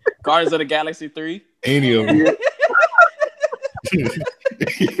 Guardians of the Galaxy 3. any of them.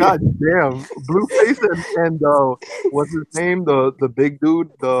 God damn, Blueface and what's his name? The big dude,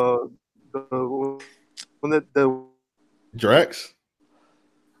 the Drax.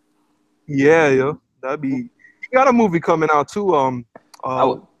 Yeah, yo, that'd be. He got a movie coming out too. I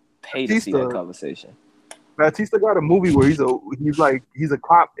would pay to see that Batista. conversation. Batista got a movie where he's a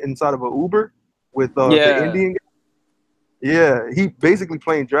cop inside of an Uber with the Yeah. Indian guy. Yeah, he basically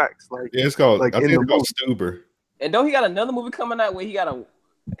playing Drax. Like, Yeah, it's called. Like I think in it's the called Stuber. And don't he got another movie coming out where he gotta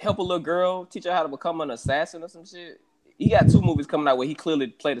help a little girl, teach her how to become an assassin or some shit? He got 2 movies coming out where he clearly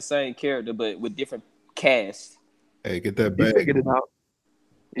played the same character but with different casts. Hey, get that he bag. figured it out.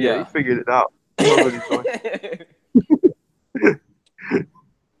 Yeah. He figured it out. He knows what he's doing.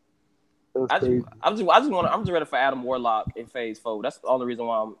 That's crazy. I'm just ready for Adam Warlock in Phase 4. That's the only reason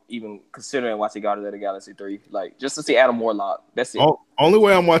why I'm even considering watching Guardians of the Galaxy 3. Like, just to see Adam Warlock. That's it. Only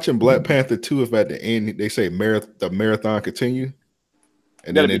way I'm watching Black Panther 2 if at the end they say the marathon continue.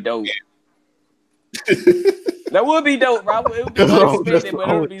 And That'd then be dope. That would be dope, bro. It would be That's unexpected, the but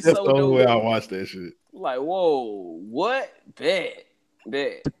it would be that's so the only way I dope. watch that shit. Like, whoa, what? Bet.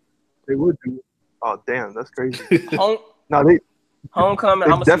 They would do. Oh damn, that's crazy. Homecoming. They I'm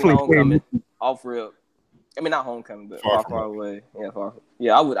gonna see definitely Homecoming off rip. I mean, not Homecoming, but far away. Yeah, far.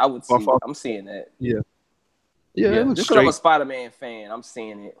 Yeah, I would see. Far. I'm seeing that. Yeah, Yeah, it looks just because I'm a straight. Spider-Man fan, I'm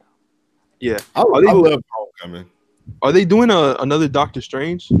seeing it. Yeah. I love Homecoming. Are they doing another Doctor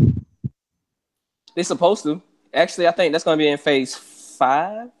Strange? They're supposed to. Actually, I think that's gonna be in Phase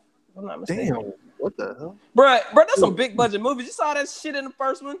 5. If I'm not mistaken. Damn, what the hell? Bro, that's some big budget movies. You saw that shit in the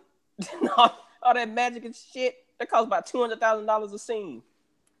first one? all that magic and shit. That cost about $200,000 a scene.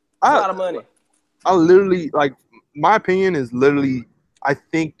 That's a lot of money. I literally like. My opinion is literally. I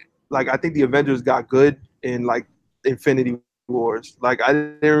think the Avengers got good in like Infinity Wars. Like I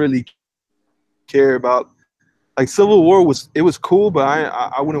didn't really care about like Civil War was cool, but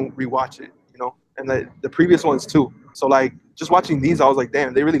I wouldn't rewatch it. You know, and the previous ones too. So like just watching these, I was like,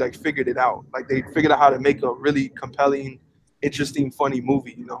 damn, they really like figured it out. Like they figured out how to make a really compelling, interesting, funny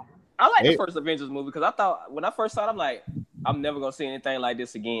movie. You know. I like the first Avengers movie because I thought when I first saw it, I'm like, I'm never gonna see anything like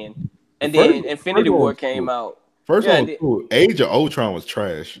this again. And then Infinity War came out. First one was cool. Age of Ultron was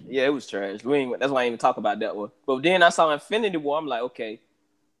trash. Yeah, it was trash. That's why I didn't even talk about that one. But then I saw Infinity War. I'm like, okay,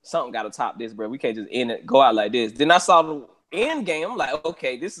 something got to top this, bro. We can't just end it, go out like this. Then I saw the Endgame. I'm like,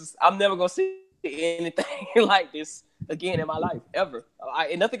 okay, I'm never gonna see anything like this again in my life ever.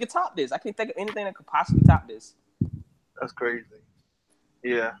 And nothing can top this. I can't think of anything that could possibly top this. That's crazy.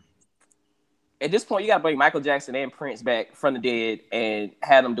 Yeah. At this point, you got to bring Michael Jackson and Prince back from the dead and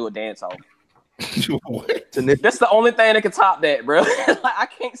have them do a dance off. What? That's the only thing that can top that, bro. Like, I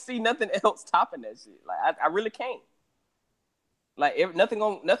can't see nothing else topping that shit. Like I really can't. Like nothing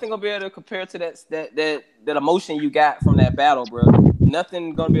gonna be able to compare to that emotion you got from that battle, bro.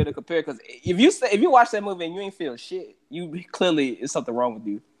 Nothing gonna be able to compare because if you watch that movie and you ain't feel shit, you clearly is something wrong with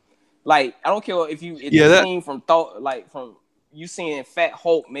you. Like I don't care if the scene from thought like from you seeing Fat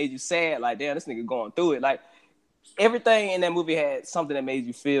Hulk made you sad. Like damn, this nigga going through it. Like everything in that movie had something that made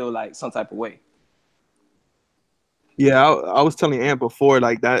you feel like some type of way. Yeah, I was telling Ant before,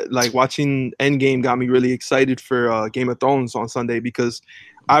 like that, like watching Endgame got me really excited for Game of Thrones on Sunday because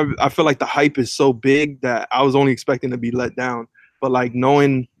I feel like the hype is so big that I was only expecting to be let down. But like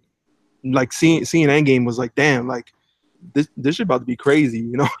knowing, like seeing Endgame was like, damn, like this shit about to be crazy,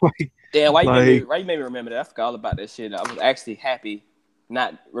 you know? Like, damn, why you made me remember that? I forgot all about that shit. I was actually happy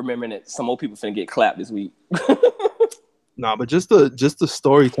not remembering that some old people finna get clapped this week. Nah, but just the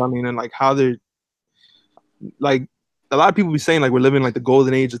storytelling and like how they're like a lot of people be saying like we're living like the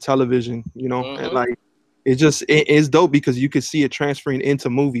golden age of television, you know, and like it is dope because you could see it transferring into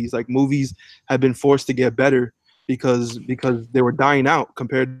movies. Like movies have been forced to get better because they were dying out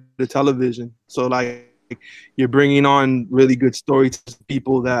compared to television. So like you're bringing on really good stories to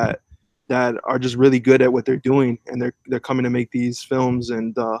people that are just really good at what they're doing, and they're coming to make these films,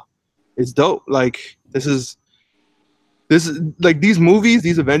 and it's dope. Like this is like these movies,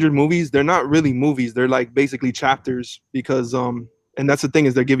 these Avengers movies, they're not really movies. They're like basically chapters because and that's the thing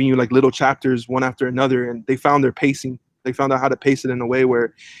is they're giving you like little chapters one after another, and they found their pacing. They found out how to pace it in a way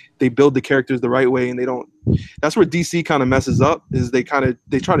where they build the characters the right way, and they don't. That's where DC kind of messes up. Is they try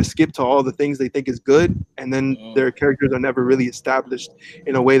to skip to all the things they think is good, and then their characters are never really established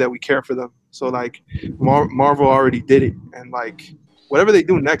in a way that we care for them. So like Marvel already did it, and like whatever they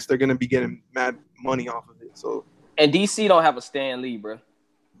do next, they're gonna be getting mad money off of it. So And DC don't have a Stan Lee, bro.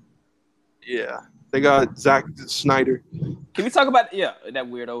 yeah, they got Zack Snyder. Can we talk about that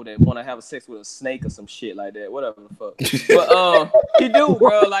weirdo that want to have sex with a snake or some shit like that? Whatever the fuck. But he do,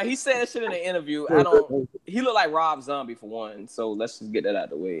 bro. Like he said that shit in the interview. He look like Rob Zombie for one. So let's just get that out of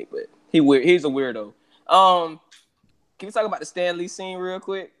the way. But he's a weirdo. Can we talk about the Stan Lee scene real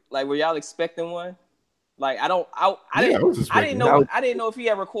quick? Like, were y'all expecting one? Like I didn't know if he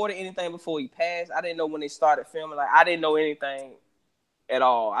had recorded anything before he passed. I didn't know when they started filming. Like I didn't know anything at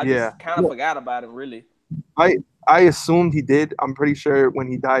all. I just kind of forgot about him, really. I assumed he did. I'm pretty sure when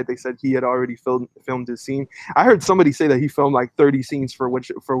he died, they said he had already filmed his scene. I heard somebody say that he filmed like 30 scenes for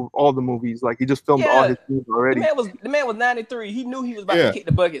all the movies. Like he just filmed all his scenes already. The man was 93. He knew he was about to kick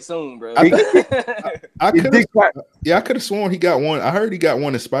the bucket soon, bro. I could have sworn he got one. I heard he got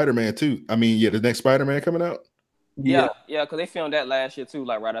one in Spider-Man too. I mean, the next Spider-Man coming out. Yeah, because they filmed that last year too,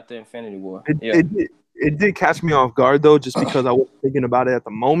 like right after Infinity War. It did catch me off guard though, just because I wasn't thinking about it at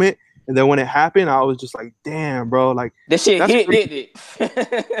the moment. And then when it happened, I was just like, damn, bro. Like that shit hit, didn't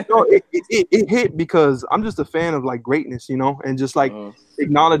it? No, it hit because I'm just a fan of like greatness, you know, and just like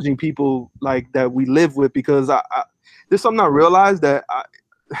acknowledging people like that we live with, because I there's something I realized that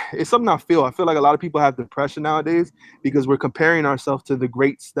it's something I feel. I feel like a lot of people have depression nowadays because we're comparing ourselves to the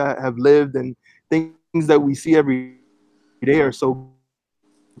greats that have lived, and things that we see every day are so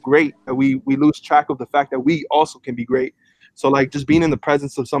great that we lose track of the fact that we also can be great. So like just being in the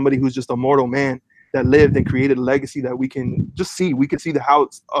presence of somebody who's just a mortal man that lived and created a legacy that we can just see. We can see how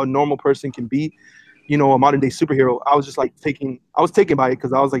a normal person can be, you know, a modern day superhero. I was just like I was taken by it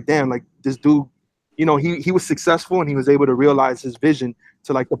because I was like, damn, like this dude, you know, he was successful and he was able to realize his vision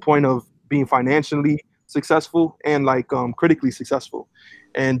to like the point of being financially successful and like critically successful.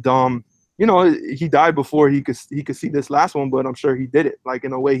 And you know, he died before he could see this last one, but I'm sure he did it. Like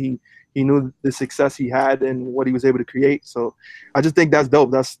in a way, he knew the success he had and what he was able to create. So I just think that's dope.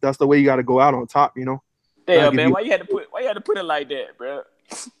 That's the way you got to go out on top, you know. Damn, man, why you had to put it like that, bro?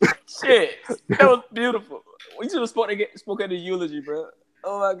 Shit, that was beautiful. We should have spoke at the eulogy, bro.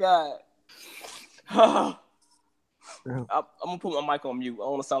 Oh my god. I'm gonna put my mic on mute. I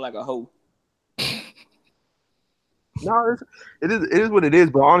don't want to sound like a hoe. No, it is what it is.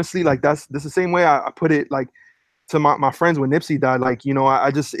 But honestly, like that's the same way I put it, like to my friends when Nipsey died. Like, you know,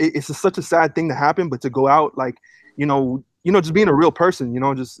 it's such a sad thing to happen, but to go out, like, you know, just being a real person, you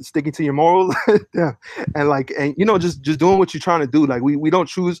know, just sticking to your morals, yeah, and you know, just doing what you're trying to do. Like we don't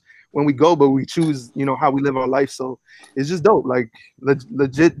choose when we go, but we choose, you know, how we live our life. So it's just dope. Like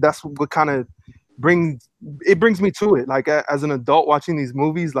legit, that's what kind of brings me to it. Like as an adult watching these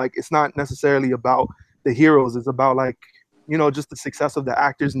movies, like it's not necessarily about the heroes. It's about like, you know, just the success of the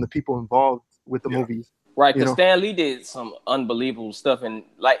actors and the people involved with the movies. Right, because Stan Lee did some unbelievable stuff, and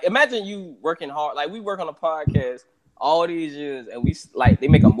like imagine you working hard. Like we work on a podcast all these years, and we like they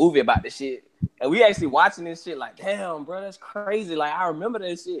make a movie about this shit, and we actually watching this shit. Like, damn, bro, that's crazy. Like I remember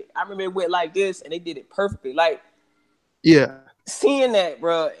that shit. I remember it went like this, and they did it perfectly. Like, yeah, seeing that,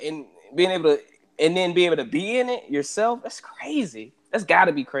 bro, and being able to, and then be able to be in it yourself. That's crazy. That's got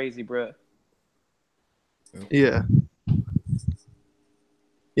to be crazy, bro. Yeah.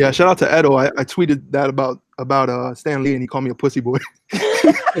 Yeah, shout out to Edo. I tweeted that about Stan Lee, and he called me a pussy boy.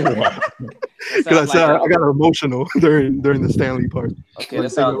 Because I said I got emotional during the Stan Lee part. Okay, that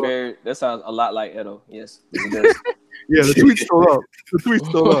sounds a lot like Edo. Yes, it does. Yeah, the tweet's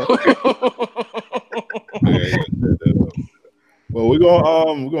still up. Well, we're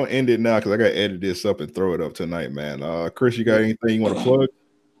gonna end it now because I gotta edit this up and throw it up tonight, man. Chris, you got anything you want to plug?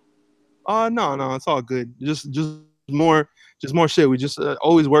 No, it's all good. Just more shit. We just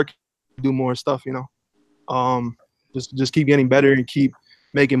always work, do more stuff, you know. Just keep getting better and keep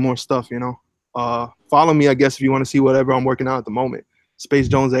making more stuff. Follow me, I guess, if you want to see whatever I'm working on at the moment. Space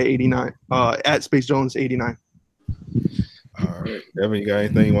Jones at 89. At Space Jones 89. All right, Devin, you got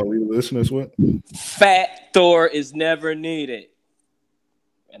anything you want to leave the listeners with? Fat Thor is never needed.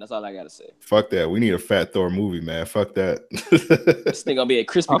 And that's all I gotta say. Fuck that. We need a Fat Thor movie, man. Fuck that. This thing gonna be a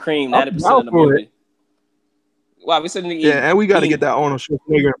Krispy Kreme, I'm 90% down of the for movie. Wow, we sitting Yeah, and we got to get that Arnold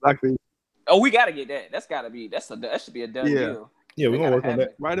Schwarzenegger and blackface. Oh, we gotta get that. That should be a done deal. Yeah, we're gonna work on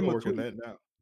that. Write him We're a working tweet. that now.